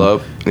time ago.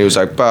 envelope, and he was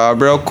like,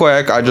 real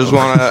quick, I just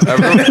want to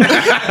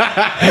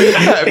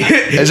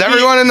is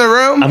everyone in the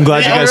room? I'm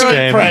glad you guys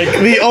came.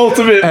 The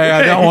ultimate. Hey,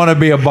 I don't want to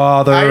be a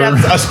bother. I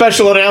got a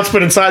special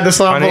announcement inside this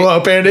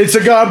envelope, and it's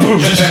a gun.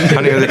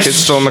 Honey, are the kids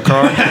still in the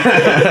car?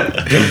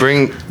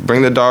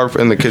 Bring the dog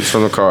and the kids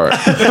from the car.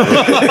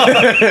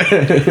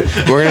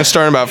 We're gonna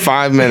start in about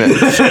 5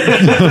 minutes.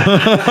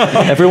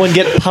 Everyone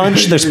get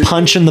punched. There's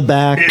punch in the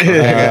back.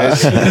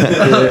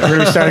 We're gonna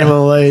be starting a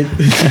little late.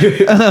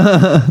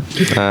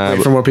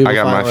 For more people I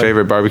got to my follow.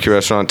 favorite barbecue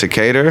restaurant,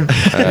 Decatur.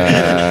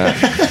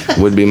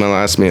 Would be my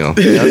last meal.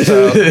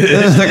 So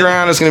stick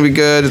around. It's gonna be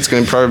good. It's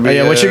gonna probably be.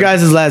 Oh, yeah, what's your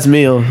guys' last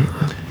meal?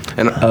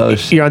 And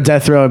You're on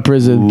death row in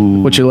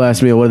prison. What's your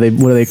last meal? What do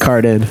they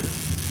cart in?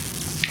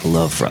 I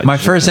love fried. My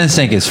first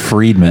instinct is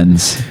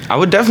Friedman's. I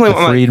would definitely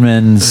want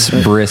Friedman's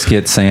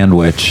brisket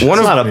sandwich. one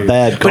It's of not a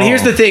bad call. But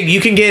here's the thing: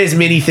 you can get as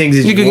many things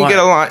as you you can want. get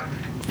a lot.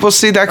 Well,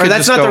 see, that Or could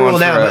that's just not go the rule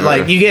on now, but forever.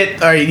 like you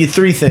get, all right, you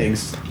 3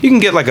 things. You can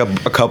get like a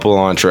couple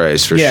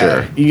entrees for Yeah,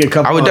 sure. you get a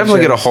couple I would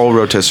definitely get a entrees. whole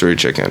rotisserie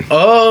chicken.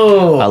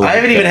 Oh, I I, like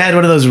haven't that. even had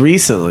one of those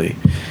recently.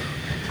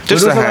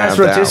 Just when to was the last have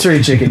that.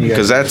 rotisserie chicken you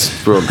Because got?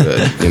 that's real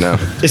good, you know.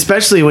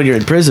 Especially when you're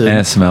in prison. And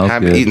it smells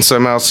Have good. eaten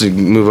something else, you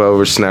move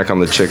over, snack on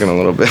the chicken a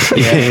little bit.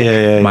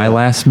 Yeah. My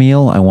last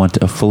meal, I want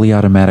a fully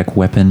automatic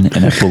weapon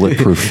and a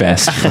bulletproof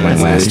vest for my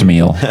last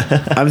meal.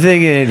 I'm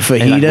thinking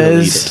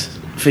fajitas.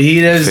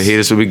 Fajitas.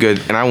 Fajitas would be good,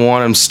 and I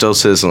want them still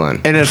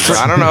sizzling. And if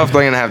I don't know if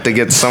they're gonna have to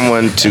get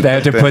someone to. They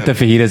have to put the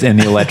fajitas in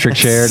the electric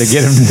chair to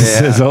get them to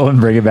sizzle and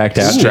bring it back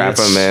down. strap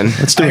them in.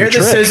 Let's I do a heard the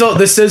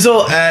trick.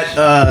 sizzle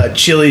at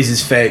Chili's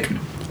is fake.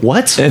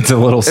 What? It's a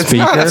little not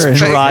speaker. a and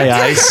fake- Dry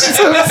ice. It's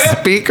a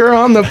speaker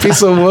on the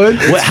piece of wood.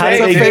 How It's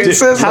did a they fake do?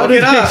 sizzle. How Look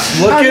it up.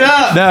 Look it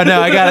up. No,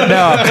 I got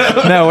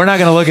it. No, we're not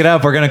going to look it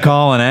up. We're going to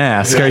call and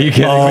ask. Are you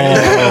kidding me?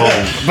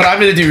 But I'm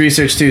gonna do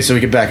research too, so we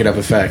can back it up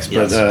with facts.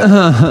 But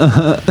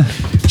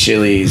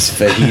Chili's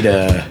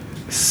fajita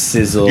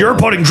sizzle. You're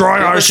putting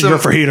dry ice in your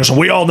fajitas, and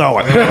we all know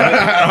it.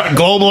 The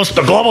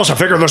globalists have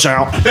figured this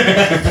out.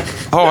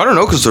 Oh, I don't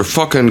know, because they're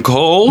fucking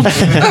cold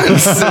and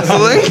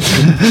sizzling.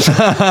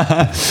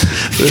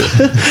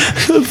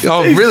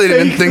 Y'all really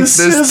didn't think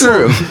this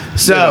through.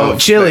 So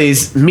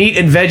Chili's meat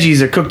and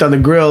veggies are cooked on the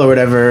grill or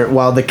whatever,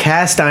 while the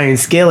cast iron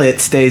skillet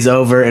stays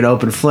over an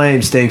open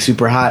flame, staying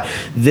super hot.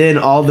 Then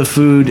all the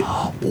food,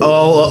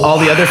 all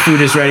the other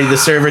food is ready. The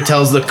server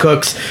tells the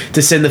cooks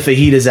to send the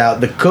fajitas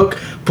out. The cook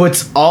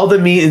puts all the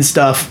meat and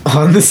stuff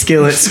on the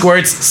skillet,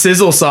 squirts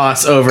sizzle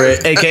sauce over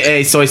it,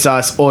 aka soy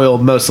sauce, oil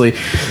mostly,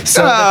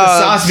 so that the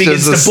sauce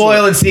begins just to a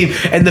boil and steam,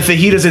 and the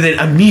fajitas are then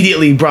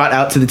immediately brought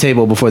out to the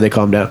table before they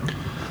calm down.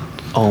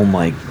 Oh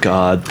my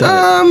God.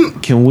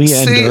 Can we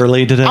end See,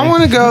 early today? I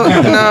want to go.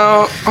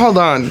 No, hold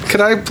on.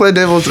 Could I play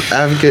devil's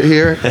advocate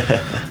here?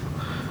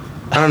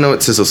 I don't know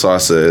what sizzle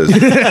sauce is. I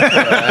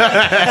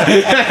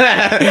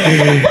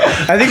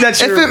think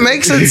that's If it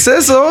makes it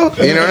sizzle,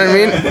 you know what I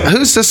mean?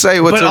 Who's to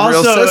say what's But a real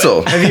also,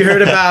 sizzle? have you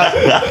heard about?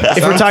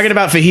 If we're talking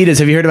about fajitas,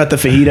 have you heard about the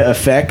fajita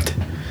effect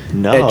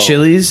No. at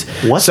Chili's?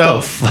 What so,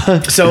 the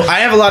fuck? So I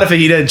have a lot of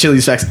fajita and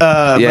Chili's facts.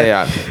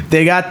 Yeah.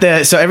 They got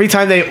so every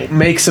time they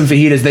make some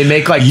fajitas, they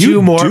make like You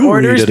 2 more do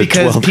orders read it at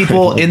because 12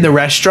 people grade in the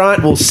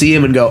restaurant will see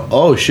them and go,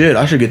 "Oh shit,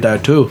 I should get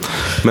that too."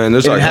 Man,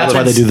 there's It like happens,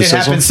 why they do the it sizzle?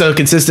 happens so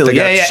consistently. They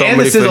got Yeah, so and the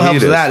many sizzle helps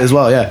with fajitas. that as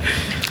well. Yeah,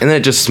 and then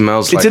it just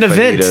smells It's like an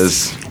event.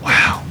 fajitas.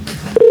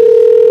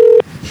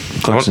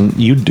 Clarkson,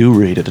 you do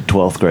read at a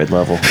 12th grade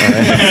level. All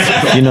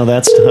right? You know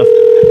that stuff.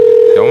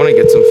 Y'all want to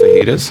get some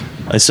fajitas?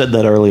 I said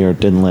that earlier. It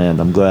didn't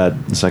land. I'm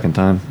glad the second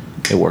time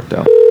it worked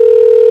out.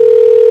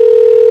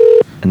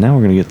 And now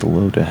we're going to get the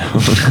lowdown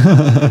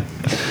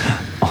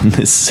on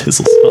this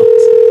sizzle sauce.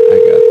 I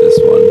got this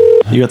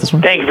one. You got this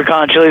one? Thank you for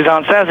calling Chili's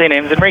on Saturday.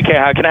 Name's Enrique.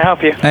 How can I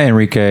help you? Hey,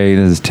 Enrique,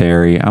 this is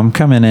Terry. I'm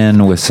coming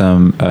in with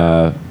some,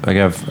 I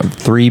have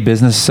 3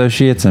 business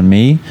associates and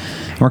me.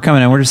 We're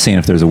coming in. We're just seeing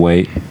if there's a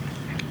wait.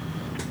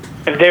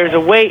 If there's a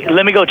wait,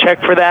 let me go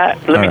check for that.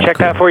 Let All me right, check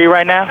cool. that for you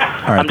right now.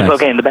 right, I'm just thanks.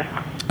 locating the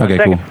back. Okay,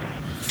 One cool. second.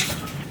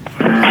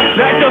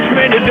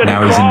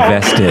 Now he's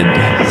invested.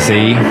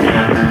 See?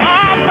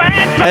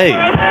 Hey,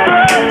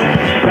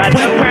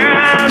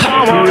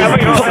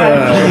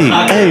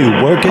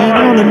 working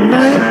on the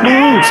night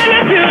moves.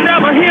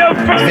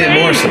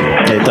 Van Morrison.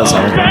 Hey, it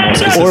doesn't work.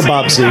 Or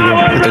Bob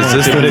Seger.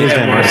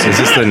 Is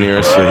this the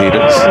nearest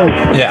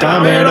fajitas? Yeah.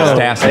 Domino.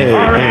 It's Hey,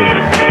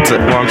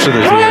 Well, I'm sure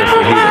there's near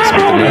fajitas,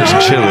 but the nearest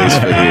Chili's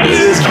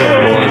fajitas.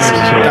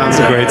 That's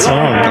a great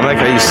song. I like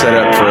how you set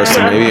up for us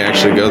to maybe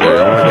actually go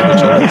there. I want to go to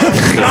Chili's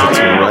because it's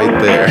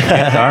right there.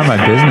 Those are my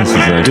businesses.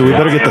 Actually. Do we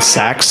better get the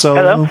sax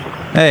solo?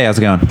 Hey, how's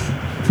it going?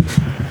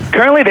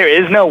 Currently, there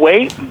is no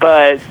wait,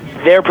 but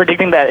they're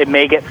predicting that it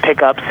may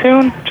pick up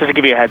soon. Just to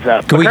give you a heads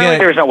up. Currently,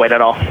 there's no wait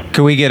at all.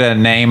 Can we get a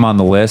name on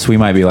the list? We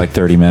might be like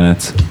 30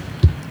 minutes.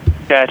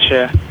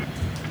 Gotcha.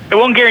 It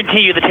won't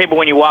guarantee you the table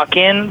when you walk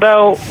in,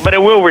 though, but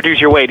it will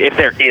reduce your wait if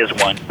there is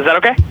one. Is that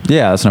okay?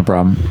 Yeah, that's no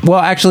problem. Well,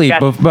 actually,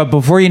 but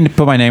before you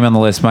put my name on the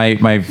list,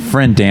 my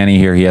friend Danny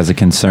here, he has a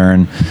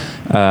concern.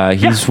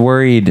 He's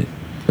worried.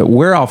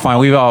 We're all fine.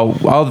 We've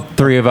all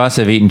three of us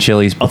have eaten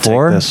Chili's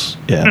before. I'll take this.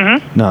 Yeah.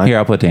 Mm-hmm. No, Here,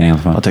 I'll put Danny on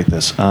the phone. I'll take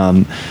this.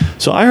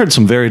 So I heard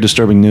some very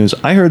disturbing news.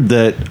 I heard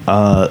that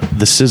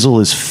the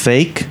sizzle is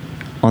fake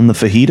on the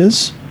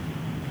fajitas,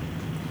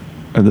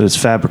 or that it's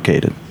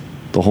fabricated,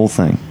 the whole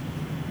thing.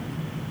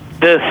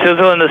 The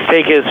sizzle in the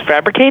steak is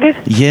fabricated?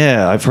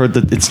 Yeah, I've heard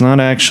that it's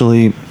not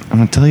actually. I'm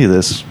gonna tell you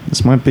this.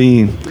 This might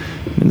be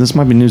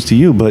news to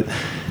you, but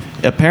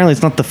apparently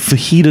it's not the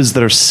fajitas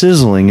that are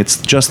sizzling. It's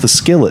just the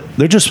skillet.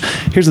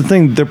 Here's the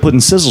thing. They're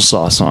putting sizzle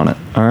sauce on it.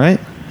 All right.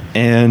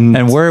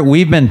 And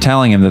we've been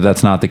telling him that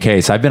that's not the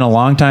case. I've been a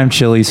longtime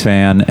Chili's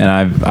fan, and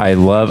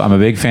I'm a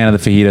big fan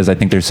of the fajitas. I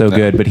think they're so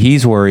good, but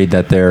he's worried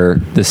that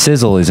the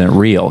sizzle isn't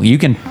real. You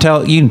can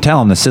tell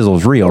him the sizzle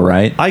is real,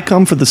 right? I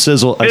come for the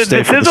sizzle. I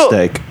stay for the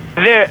steak.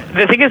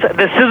 The thing is,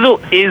 the sizzle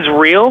is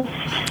real.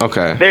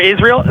 Okay. There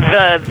is real.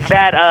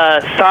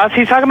 That sauce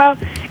he's talking about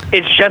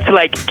is just to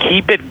like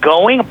keep it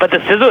going, but the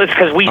sizzle is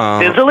because we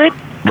sizzle it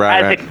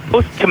as it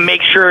goes to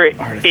make sure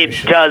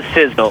it does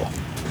sizzle.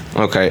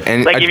 Okay,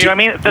 and like, you know what I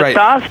mean? The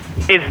sauce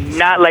is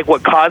not like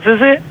what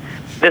causes it.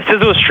 The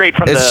sizzle is straight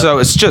from it's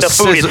just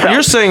the food sizzle. itself.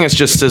 You're saying it's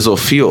just sizzle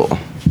fuel.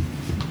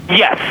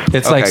 Yes.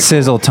 It's like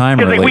sizzle time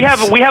release.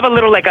 Like we have a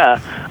little like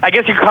I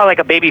guess you could call it like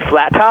a baby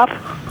flat top,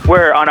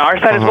 where on our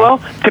side as well,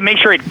 to make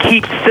sure it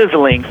keeps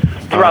sizzling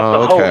throughout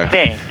the whole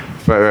thing.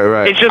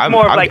 Right. It's just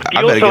more of like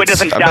fuel, so it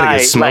doesn't die. I better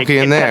get smoky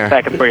like, in there.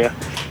 10 seconds for you.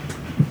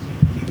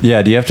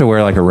 Yeah. Do you have to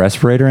wear like a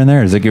respirator in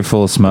there? Does it get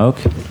full of smoke?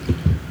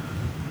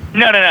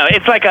 No.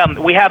 It's like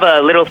we have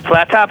a little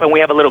flat top and we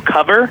have a little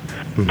cover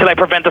to like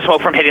prevent the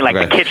smoke from hitting like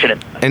the kitchen.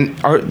 And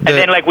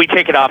then like we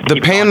take it off. The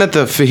pan that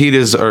the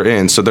fajitas are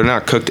in, so they're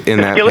not cooked in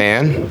that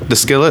pan. The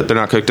skillet, they're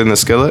not cooked in the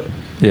skillet.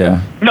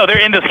 Yeah. No, they're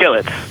in the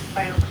skillets.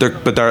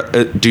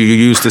 Do you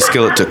use the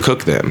skillet to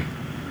cook them?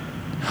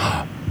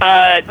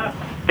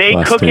 They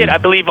cook it, I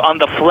believe, on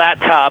the flat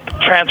top.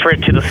 Transfer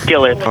it to the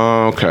skillet.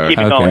 Oh, okay. Keep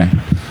it going.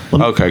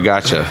 Okay,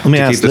 gotcha. Let me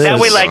ask this. That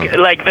way,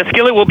 like the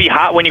skillet will be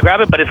hot when you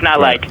grab it, but it's not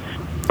like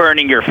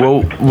burning your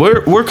food.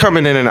 Well, we're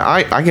coming in, and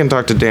I can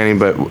talk to Danny,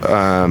 but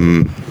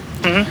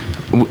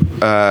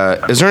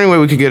is there any way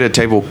we could get a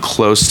table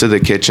close to the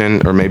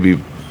kitchen, or maybe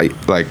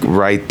like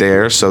right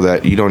there, so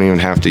that you don't even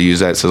have to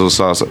use that sizzle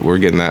sauce? We're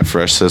getting that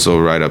fresh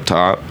sizzle right up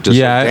top.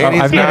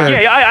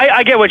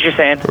 I get what you're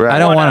saying. Right. I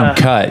don't want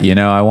them cut.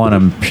 I want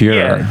them pure.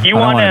 Yeah, you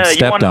want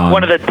want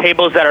one of the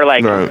tables that are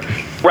like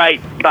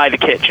right by the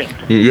kitchen.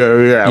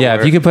 Yeah.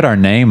 If you could put our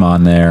name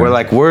on there.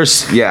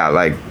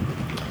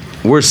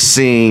 We're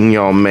seeing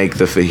y'all make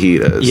the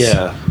fajitas.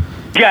 Yeah.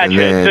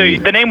 Gotcha.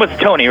 So the name was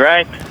Tony,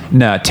 right?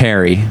 No,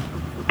 Terry.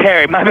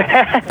 Terry, my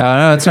bad. Oh,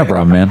 no, it's no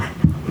problem, man.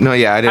 No,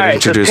 yeah, I didn't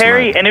introduce so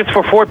Terry, and it's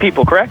for 4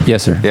 people, correct?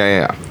 Yes, sir.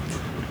 Yeah.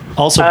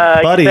 Also,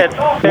 buddy,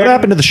 what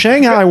happened to the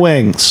Shanghai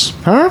wings?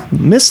 Huh?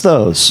 Missed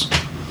those.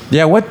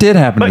 Yeah, what did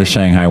happen to the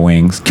Shanghai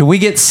wings? Can we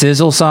get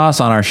sizzle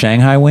sauce on our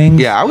Shanghai wings?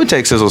 Yeah, I would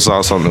take sizzle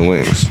sauce on the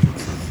wings.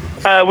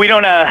 We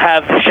don't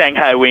have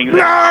Shanghai wings.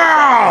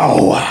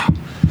 No!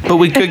 But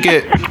we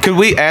could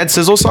we add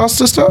sizzle sauce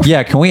to stuff?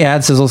 Yeah, can we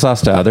add sizzle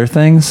sauce to other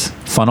things?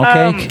 Funnel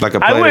cake? Like a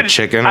plate of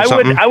chicken or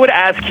something? I would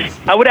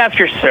ask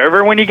your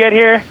server when you get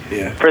here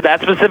for that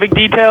specific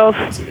details.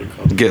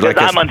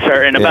 I'm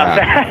uncertain about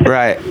that.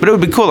 Right. But it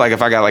would be cool like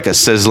if I got like a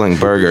sizzling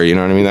burger, you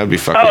know what I mean? That would be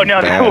fucking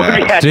that would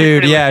be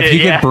dude, if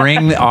you could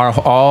bring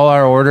all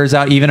our orders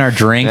out, even our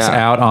drinks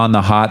out on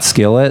the hot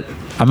skillet.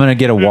 I'm going to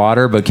get a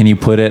water, but can you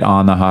put it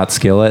on the hot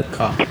skillet?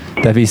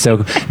 That'd be so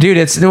cool. Dude,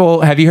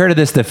 have you heard of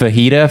this, the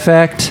fajita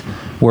effect?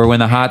 Where when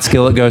the hot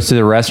skillet goes to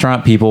the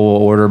restaurant, people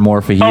will order more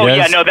fajitas? Oh,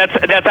 yeah, no, that's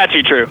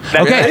actually true.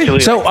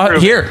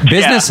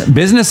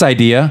 Business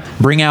idea,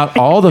 bring out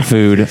all the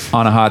food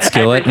on a hot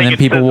skillet, and then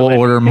people will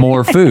order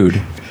more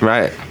food.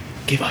 Right.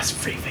 Give us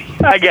free fajitas.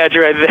 I got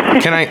you right there.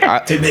 Can I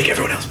to make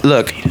everyone else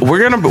look?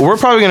 We're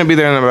probably gonna be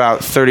there in about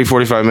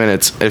 30-45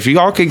 minutes. If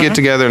y'all could get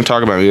together and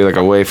talk about maybe like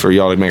a way for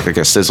y'all to make like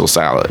a sizzle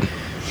salad.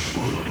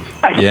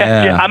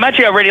 Yeah. I'm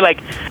actually already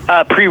like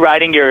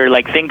pre-writing your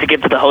like thing to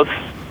give to the hosts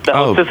the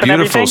hostess and beautiful.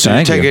 everything. So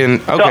you're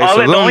taking. Okay,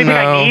 so the only thing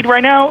I need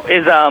right now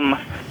is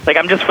like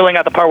I'm just filling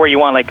out the part where you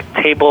want like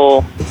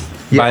table.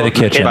 By the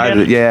kitchen.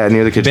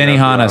 Near the kitchen.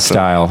 Benihana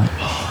style.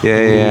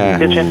 Yeah.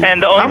 Kitchen.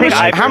 And the only thing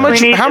I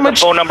need is the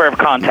phone number of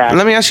contact.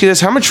 Let me ask you this: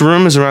 how much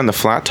room is around the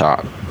flat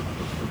top?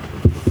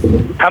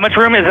 How much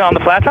room is it on the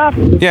flat top?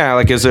 Yeah,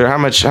 like is there how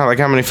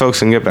many folks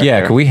can get back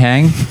there? Yeah, can we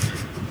hang?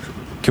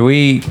 Can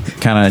we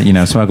kind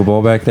of smoke a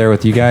bowl back there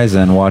with you guys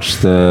and watch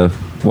the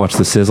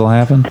sizzle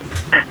happen?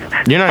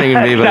 You're not even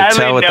gonna be able to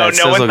tell with that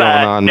sizzle going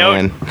on,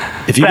 man.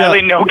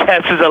 Sadly, no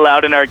guests is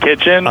allowed in our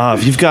kitchen.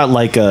 If you've got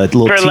like a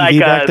little TV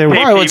back there,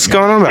 why? What's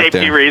going on back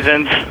there? Safety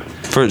reasons.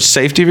 For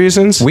safety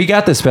reasons? We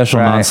got the special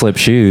non-slip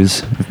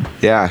shoes.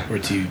 Yeah. We're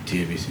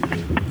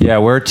TABC. Yeah,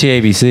 we're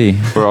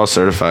TABC. We're all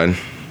certified.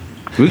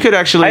 We could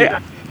actually.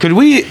 Could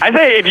we? I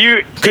say if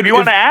you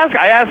want to ask,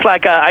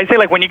 I say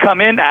when you come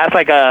in, ask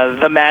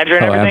the manager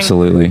and everything.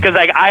 Absolutely. Because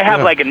I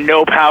have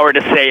no power to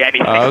say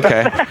anything. Oh,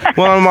 okay.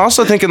 Well, I'm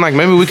also thinking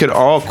maybe we could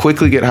all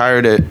quickly get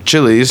hired at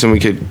Chili's and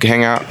we could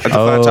hang out at the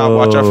flat top,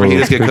 watch our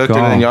fajitas get cooked,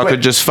 and then y'all could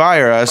just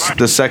fire us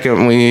the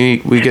second we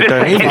get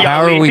done eating.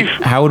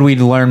 How would we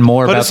learn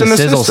more about the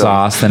sizzle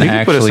sauce than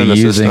actually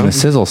using the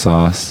sizzle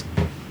sauce?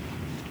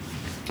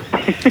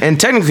 And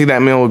technically,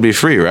 that meal would be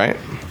free, right?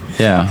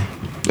 Yeah.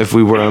 If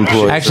we were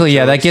employed. Actually,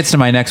 yeah, that gets to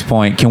my next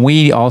point. Can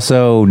we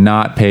also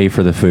not pay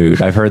for the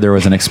food? I've heard there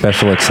was a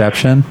special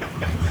exception.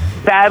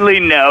 Sadly,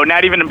 no.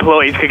 Not even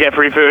employees could get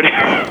free food.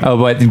 Oh,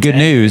 but good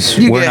news,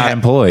 we're not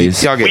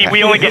employees. Y'all get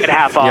we only get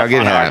half off. Y'all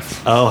get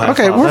half. Half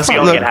okay, off. we're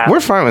fine. Look, we're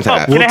fine with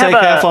that. We'll take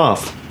half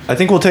off. I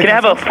think we'll take. Can I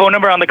have a phone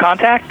number on the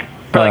contact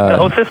for the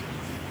hostess?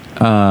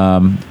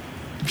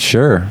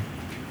 Sure.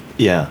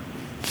 Yeah.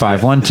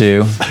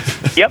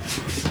 512. Yep.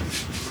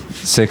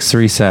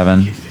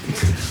 637.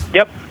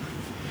 Yep.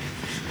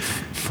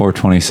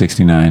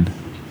 42069.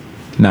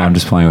 No, I'm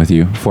just playing with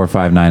you.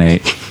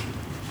 4598.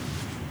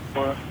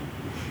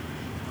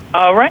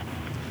 All right.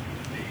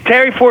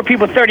 Terry, 4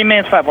 people, 30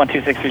 minutes,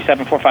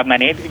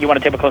 512-637-4598. You want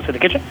a table close to the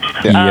kitchen?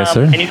 Yeah. Yes,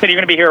 sir. And you said you're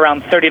going to be here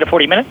around 30 to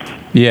 40 minutes?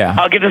 Yeah.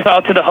 I'll give this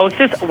all to the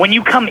hostess. When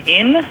you come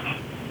in,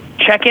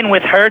 check in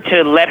with her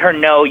to let her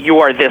know you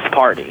are this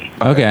party.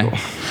 Okay.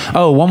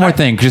 Oh, one more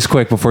thing, just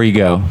quick before you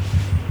go.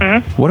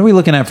 Mm-hmm. What are we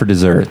looking at for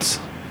desserts?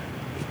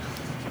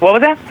 What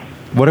was that?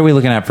 What are we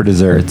looking at for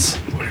desserts?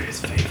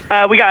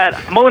 We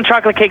got molten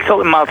chocolate cake,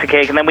 salt and malted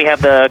cake, and then we have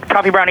the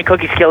coffee brownie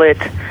cookie skillet,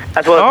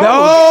 as well as...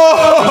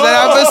 Does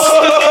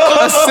that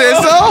have a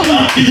sizzle?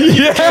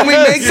 Yeah. Can we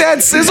make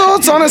that sizzle?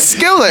 It's on a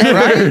skillet,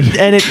 right?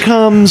 And it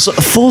comes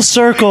full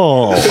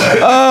circle.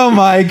 Oh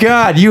my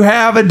God! You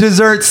have a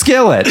dessert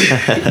skillet.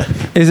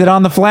 Is it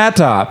on the flat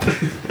top?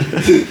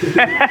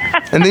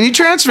 And then you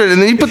transfer it,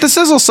 and then you put the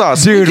sizzle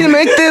sauce. Dude, we can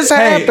make this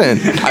happen.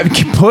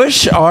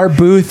 Push our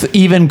booth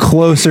even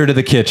closer to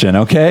the kitchen,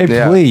 okay?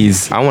 Yeah.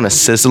 Please. I want a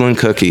sizzling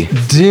cookie.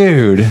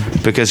 Dude.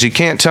 Because you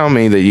can't tell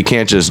me that you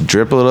can't just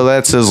drip a little of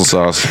that sizzle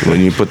sauce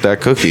when you put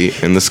that cookie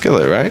in the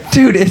skillet, right?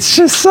 Dude, it's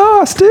just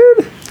sauce,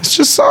 dude. It's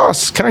just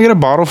sauce. Can I get a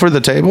bottle for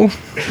the table?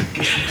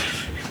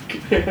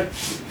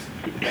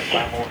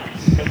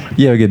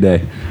 You have a good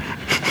day.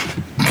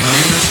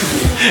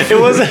 It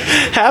wasn't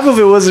half of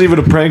it wasn't even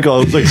a prank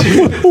call. It was like,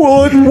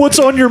 what's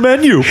on your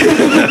menu?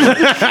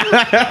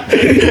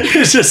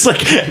 It's just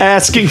like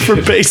asking for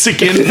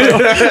basic info.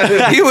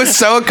 He was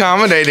so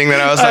accommodating that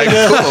I was like,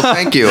 cool,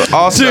 thank you.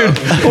 Also, dude,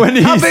 when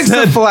he how big's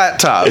the flat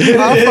top?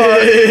 How far?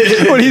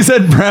 When he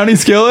said brownie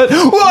skillet,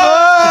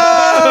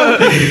 whoa!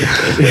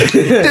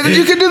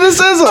 You can do the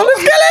sizzle. On the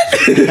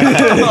skillet.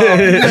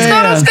 It's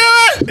on a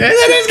skillet.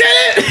 It's on a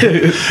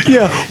skillet.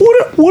 Yeah.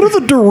 What are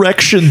the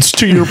directions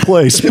to your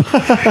place? How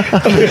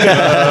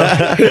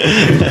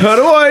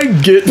do I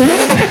get?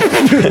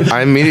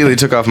 I immediately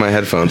took off my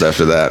headphones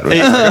after that. Like,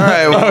 all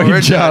right, well,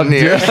 we're done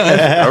here.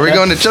 Are we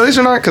going to Chili's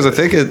or not? Because I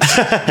think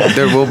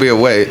there will be a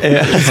wait.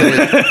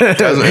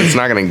 It's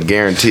not going to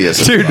guarantee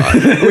us. Dude,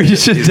 we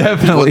should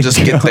definitely. We'll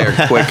just get there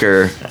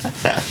quicker.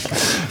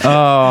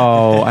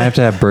 Oh, I have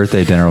to have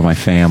birthday dinner with my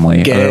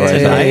family.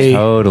 Otherwise, I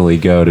totally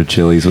go to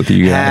Chili's with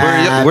you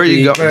guys. Where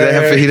you go? Do they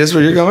have fajitas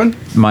where you're going?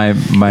 My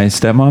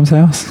stepmom's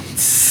house.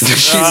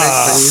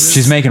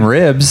 She's making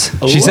ribs.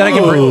 She said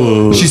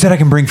I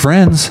can bring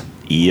friends.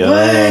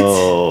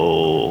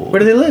 Yo. Where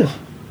do they live?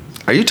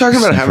 Are you talking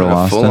about Central having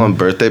a Austin. full-on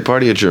birthday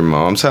party at your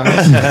mom's house?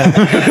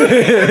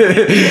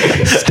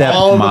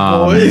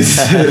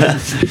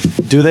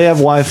 Stepmom. Do they have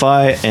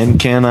Wi-Fi? And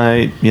can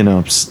I, do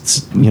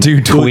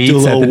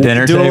tweets at the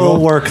dinner do table? a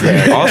little work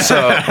there. Also,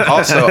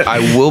 I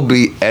will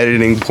be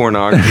editing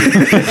pornography.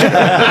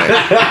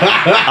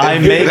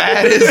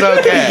 That is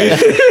okay.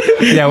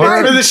 Yeah,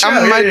 my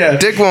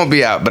dick won't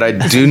be out, but I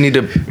do need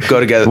to go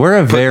together. We're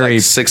a put very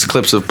 6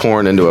 clips of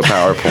porn into a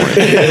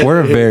PowerPoint.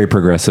 We're a very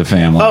progressive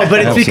family. Oh,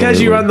 but it's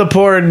because you run the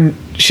porn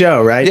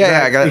show, right?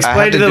 Yeah, I Explain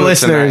have to the do it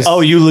listeners. tonight.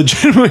 Oh, you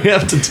legitimately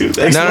have to do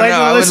that. No,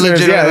 I would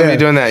legitimately be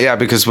doing that. Yeah,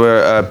 because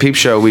we're Peep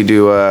Show. We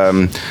do.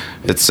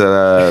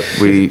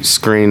 We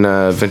screen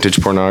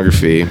vintage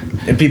pornography,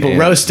 and people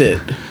roast it,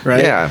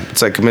 right? Yeah,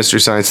 it's like a Mystery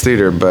Science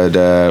Theater,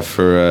 but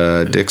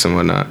for dicks and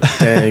whatnot.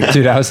 Dang.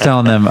 Dude, I was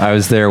telling them I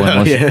was there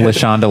when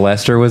LaShonda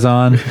Lester was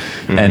on,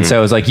 and so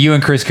it was like you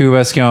and Chris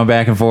Kubas going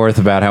back and forth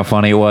about how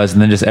funny it was,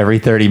 and then just every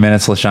 30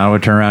 minutes, LaShonda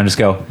would turn around and just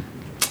go,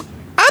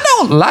 "I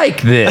don't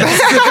like this."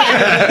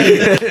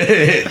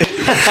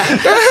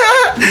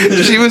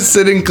 She was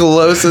sitting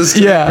closest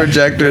to the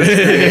projector screen.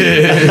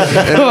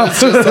 And it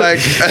was just like,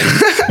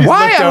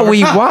 why are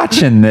we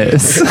watching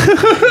this?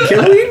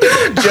 Can we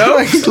do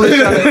jokes?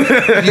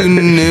 You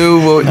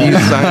knew what you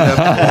signed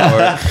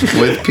up for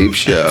with Peep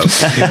Show.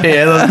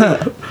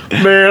 Yeah,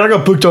 man, I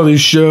got booked on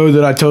this show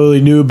that I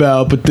totally knew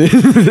about, but then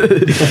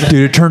dude,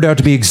 it turned out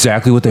to be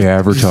exactly what they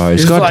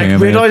advertised. God damn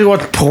man, it! don't you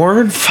watch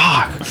porn?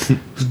 Fuck,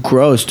 it's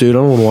gross, dude. I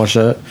don't want to watch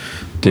that.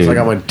 Dude, I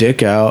got my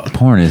dick out.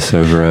 Porn is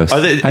so gross.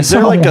 Is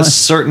there like a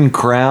certain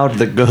crowd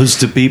that goes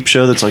to Peep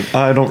Show that's like,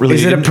 I don't really...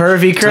 Is it a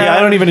pervy crowd? Yeah, I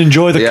don't even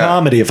enjoy the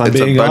comedy, if I'm It's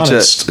being a bunch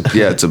honest.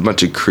 It's a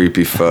bunch of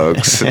creepy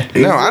folks.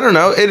 No, I don't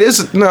know. It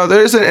is... No,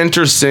 there is an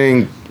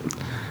interesting...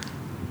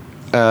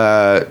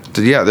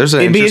 there's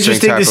an It'd be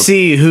interesting type to of-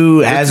 see who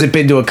hasn't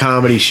been to a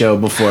comedy show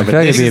before. But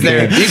like this it'd is be a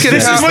their, big- You can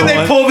this is tell- when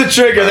they pull the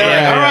trigger.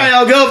 They're like, all right,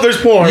 I'll go if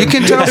there's porn. You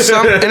can tell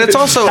some, and it's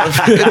also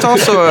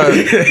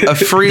a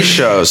free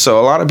show, so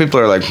a lot of people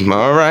are like,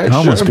 all right,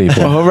 Homeless sure.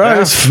 people. All right,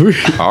 Yeah. it's free.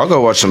 I'll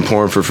go watch some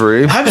porn for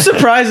free. I'm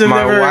surprised I've My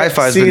never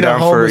Wi-Fi's seen been down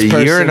for a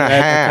homeless year and a person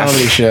at half.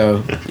 comedy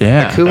show.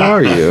 Yeah. Who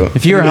are you?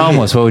 If you were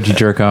homeless, what would you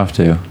jerk off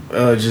to?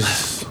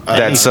 Just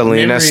That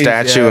Selena memories,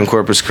 statue yeah. in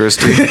Corpus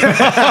Christi.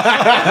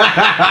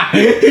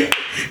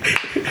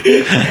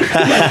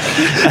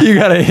 You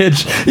got to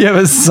hitch. You have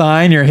a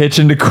sign. You're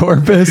hitching to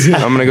Corpus.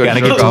 I'm gonna go Gotta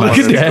jerk get off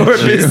to on the the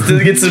Corpus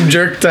to get some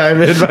jerk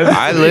time in.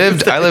 I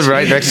lived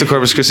right next to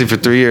Corpus Christi for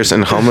 3 years,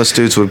 and homeless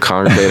dudes would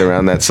congregate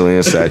around that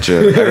Selena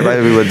statue.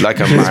 Everybody would like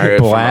admire it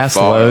from Blast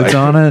afar. loads Like,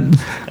 on it.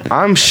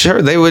 I'm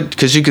sure they would,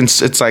 because you can.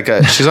 It's like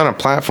she's on a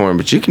platform,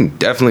 but you can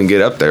definitely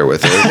get up there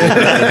with her. You know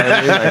what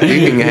I mean? Like,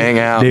 you can hang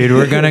out. Dude,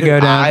 we're gonna go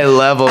down. Eye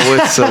level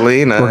with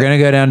Selena. We're gonna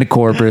go down to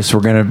Corpus.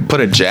 We're gonna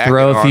Put a jacket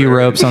throw a on few her.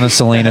 ropes on the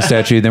Selena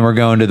statue. Then we're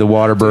going to the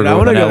Waterburger I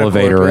with wanna an go to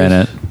elevator in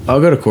it. Corpus. I'll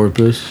go to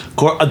Corpus.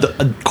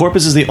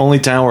 Corpus is the only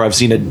town where I've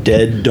seen a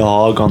dead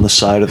dog on the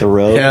side of the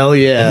road. Hell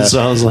yeah. And so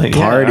I was like,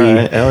 Party. yeah, all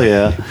right, hell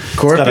yeah.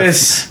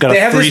 Corpus. Got They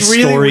a have this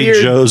really three-story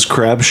weird- Joe's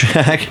Crab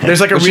Shack. There's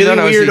like a But you really don't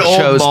know if weird he old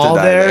chose to mall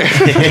die there.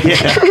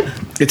 there.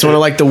 It's one of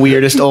like the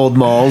weirdest old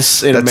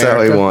malls in That's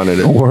America. how he wanted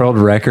it. World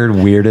record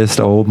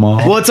weirdest old mall.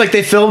 Well, it's like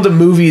they filmed a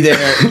movie there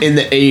in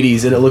the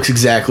 80s and it looks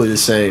exactly the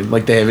same.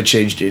 Like they haven't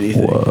changed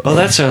anything. Oh,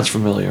 that sounds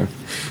familiar.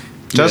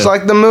 Just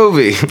like the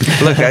movie.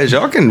 Look, guys,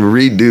 y'all can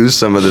redo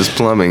some of this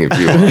plumbing if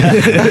you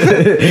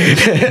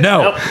want.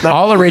 No,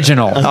 all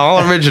original.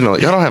 All original.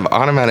 Y'all don't have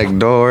automatic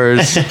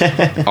doors.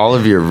 All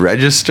of your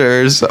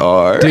registers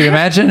are. Dude,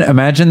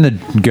 imagine the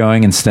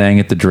going and staying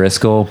at the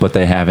Driscoll, but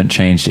they haven't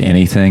changed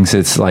anything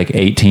since like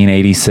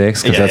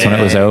 1886 because that's when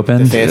it was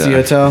opened. Fancy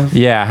hotel.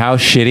 Yeah, how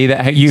shitty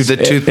that you. The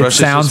It toothbrushes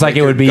sounds just like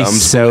make it would your be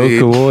gums so bleed.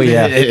 cool.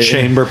 Yeah,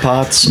 Chamber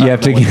pots. you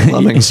have to get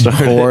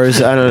Whores.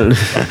 I don't.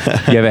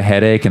 you have a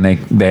headache and they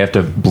have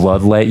to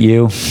bloodlet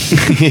you.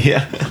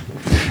 Yeah.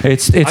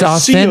 It's I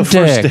see a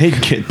authentic. first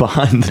aid kit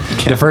behind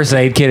the The first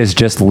aid kit is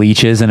just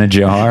leeches in a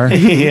jar.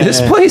 Yeah. This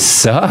place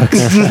sucks.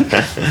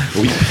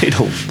 We paid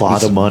a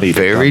lot of money.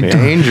 Very to come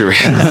here. dangerous.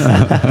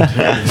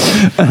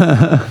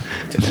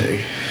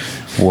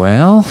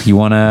 Well, you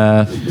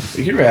wanna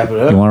We can wrap it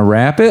up.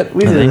 wrap it?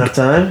 We did enough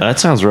time. That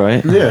sounds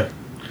right. Yeah.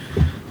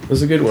 That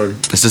was a good one.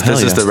 This is Hell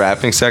yeah. the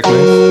rapping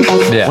segment.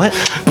 Yeah. What?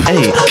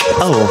 Hey.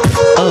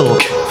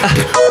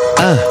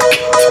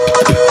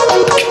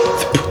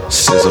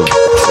 Sizzle,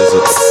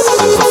 sizzle,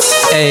 sizzle.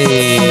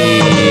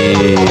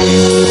 Hey.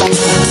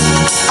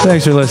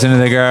 Thanks for listening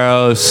to the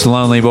Gross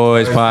Lonely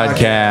Boys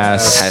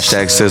podcast.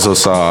 Hashtag sizzle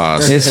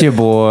sauce. It's your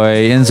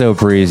boy Enzo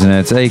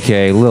Priesnitz,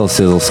 aka Lil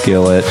Sizzle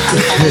Skillet,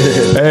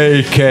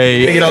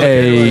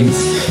 aka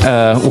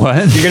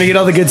what? You're gonna get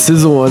all the good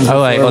sizzle ones.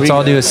 Oh wait, before let's we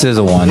all go. do a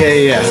sizzle one.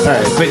 Yeah. All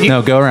right, but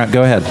No, go around.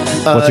 Go ahead.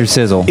 What's your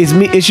sizzle? it's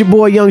me. It's your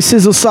boy Young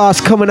Sizzle Sauce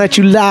coming at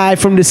you live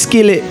from the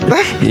skillet.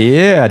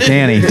 Yeah,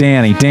 Danny.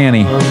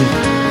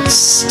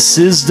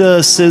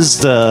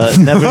 Sizda.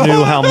 Never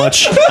knew how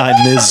much I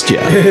missed you.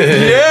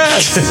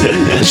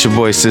 It's your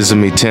boy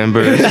Sesame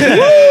Timber.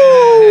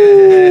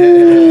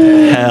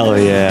 Hell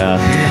yeah.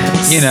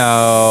 You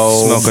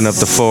know, Smoking up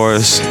the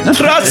forest.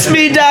 Trust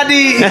me,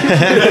 daddy.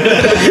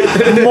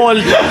 More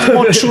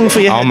tune for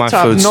your All my head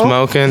top, food no?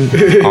 smoking.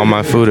 All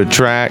my food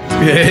attract.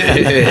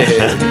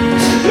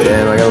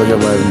 Damn, I gotta look up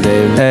my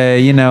name. hey,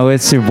 you know,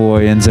 it's your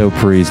boy Enzo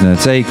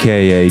Priesnitz,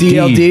 aka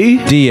DLD?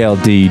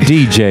 DLD,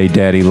 DJ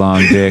Daddy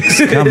Long Dicks,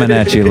 coming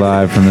at you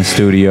live from the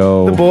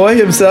studio. The boy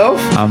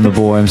himself. I'm the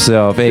boy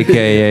himself,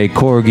 aka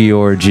Corgi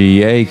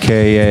Orgy,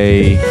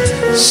 aka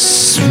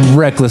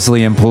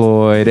recklessly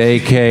employed,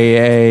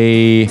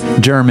 aka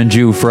German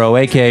Jufro,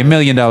 aka $1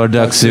 Million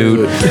Duck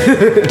Suit,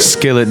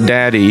 Skillet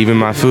Daddy. Even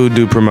my food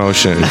do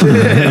promotion.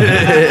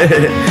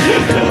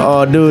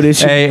 Oh, dude,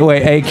 it's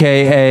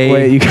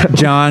aka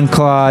John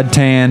Claude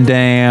Tan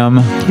Dam.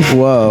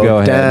 Whoa, Go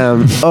ahead.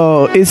 damn.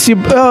 It's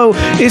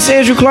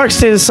Andrew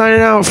Clarkston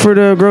signing out for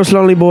the Gross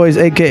Lonely Boys,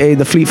 aka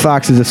the Fleet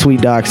Foxes, the Sweet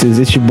Doxes.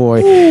 It's your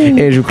boy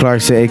Andrew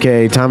Clarkson,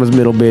 aka Thomas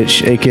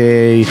Middlebitch,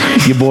 aka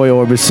your boy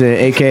Orbison,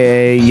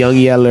 aka Young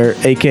Yeller,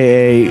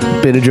 aka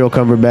Benadryl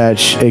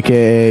Cumberbatch,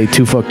 aka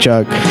Two Fuck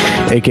Chuck,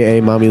 aka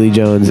Mommy Lee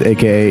Jones,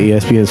 aka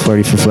ESPN's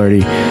Flirty for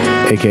Flirty,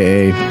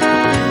 aka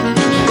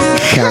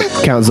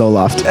Count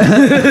Zoloft.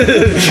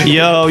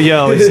 Yo,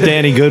 it's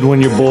Danny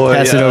Goodwin, your boy.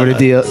 Pass it over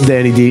to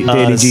Danny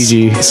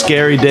GG.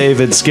 Scary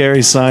David, Scary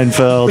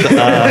Seinfeld.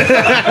 I'm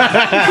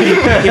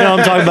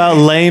talking about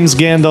Lames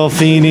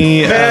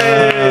Gandolfini.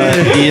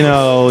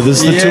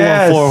 This is the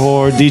 214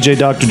 Horde, DJ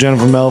Dr.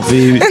 Jennifer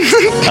Melfi,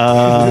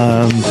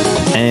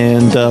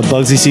 and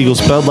Bugsy Siegel,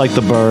 spelled like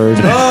the bird.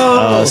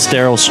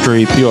 Sterile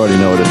Streep. You already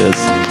know what it is.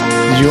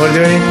 Did you want to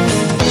do anything?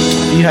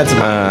 You had some.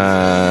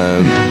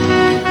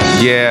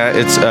 Yeah,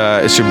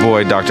 it's your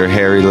boy Dr.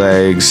 Hairy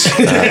Legs,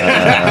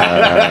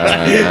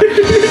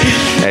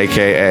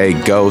 aka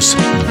Ghost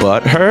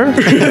Butthur.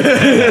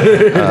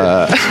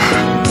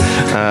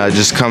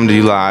 Just come to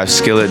you live,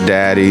 Skillet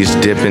Daddies,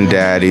 Dippin'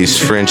 Daddies,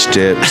 French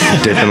dips,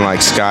 dipping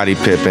like Scottie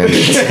Pippen.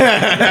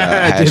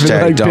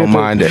 Hashtag like don't Pippen.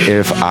 mind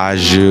if I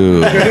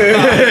joue.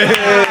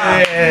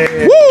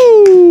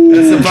 Woo!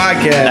 That's a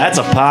podcast. That's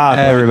a pod.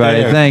 Hey,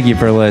 everybody, thank you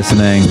for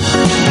listening.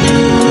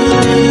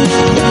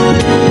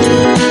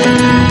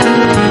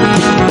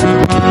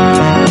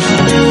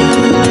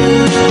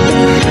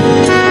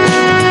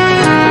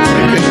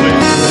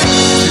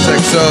 She's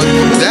like, so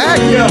that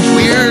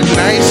weird,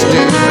 nice dude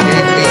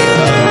gave me a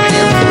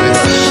pamphlet of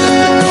shit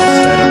that y'all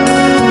said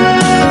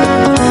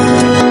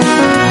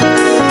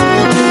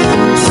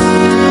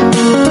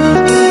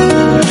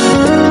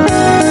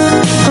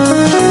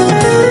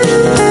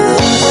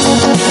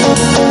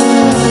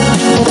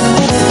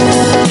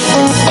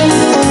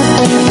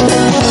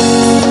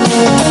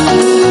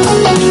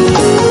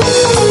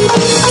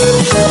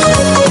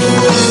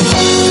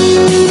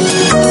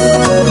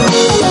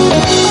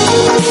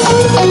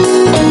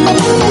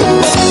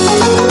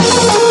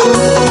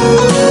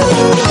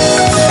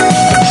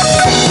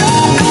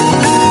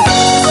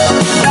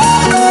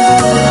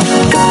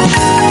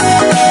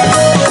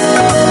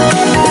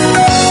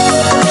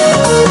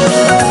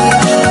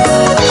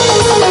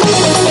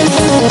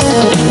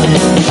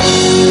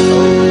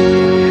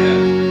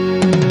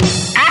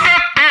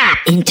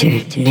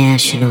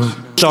International.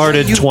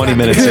 Started 20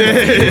 minutes ago.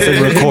 We've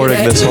been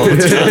recording this whole time.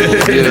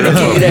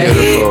 Beautiful.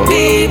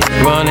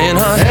 Running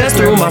her hands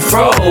through my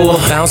fro,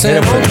 bouncing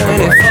on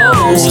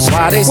 24s.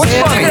 Why they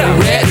say I'm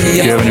ready? Do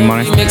you have any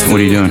money? What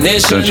are you doing?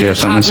 Don't you have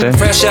something to say?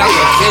 Fresh out the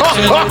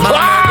kitchen.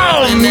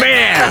 Oh,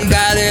 man!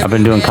 I've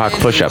been doing cock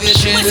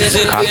push-ups.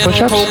 Cock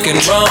push-ups?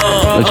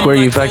 It's where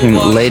you fucking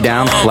lay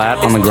down flat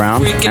on the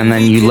ground and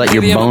then you let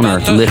your boner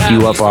lift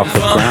you up off the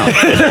ground.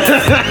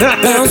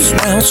 Bounce,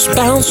 bounce,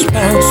 bounce,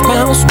 bounce,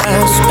 bounce,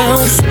 bounce,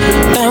 bounce,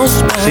 bounce.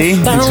 See?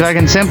 It's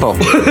fucking simple.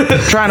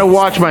 Trying to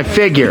watch my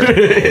figure.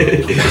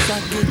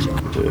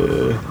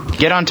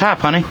 Get on top,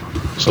 honey.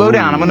 Slow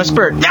down. I'm gonna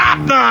spurt.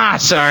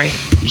 Sorry.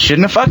 You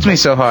shouldn't have fucked me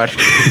so hard.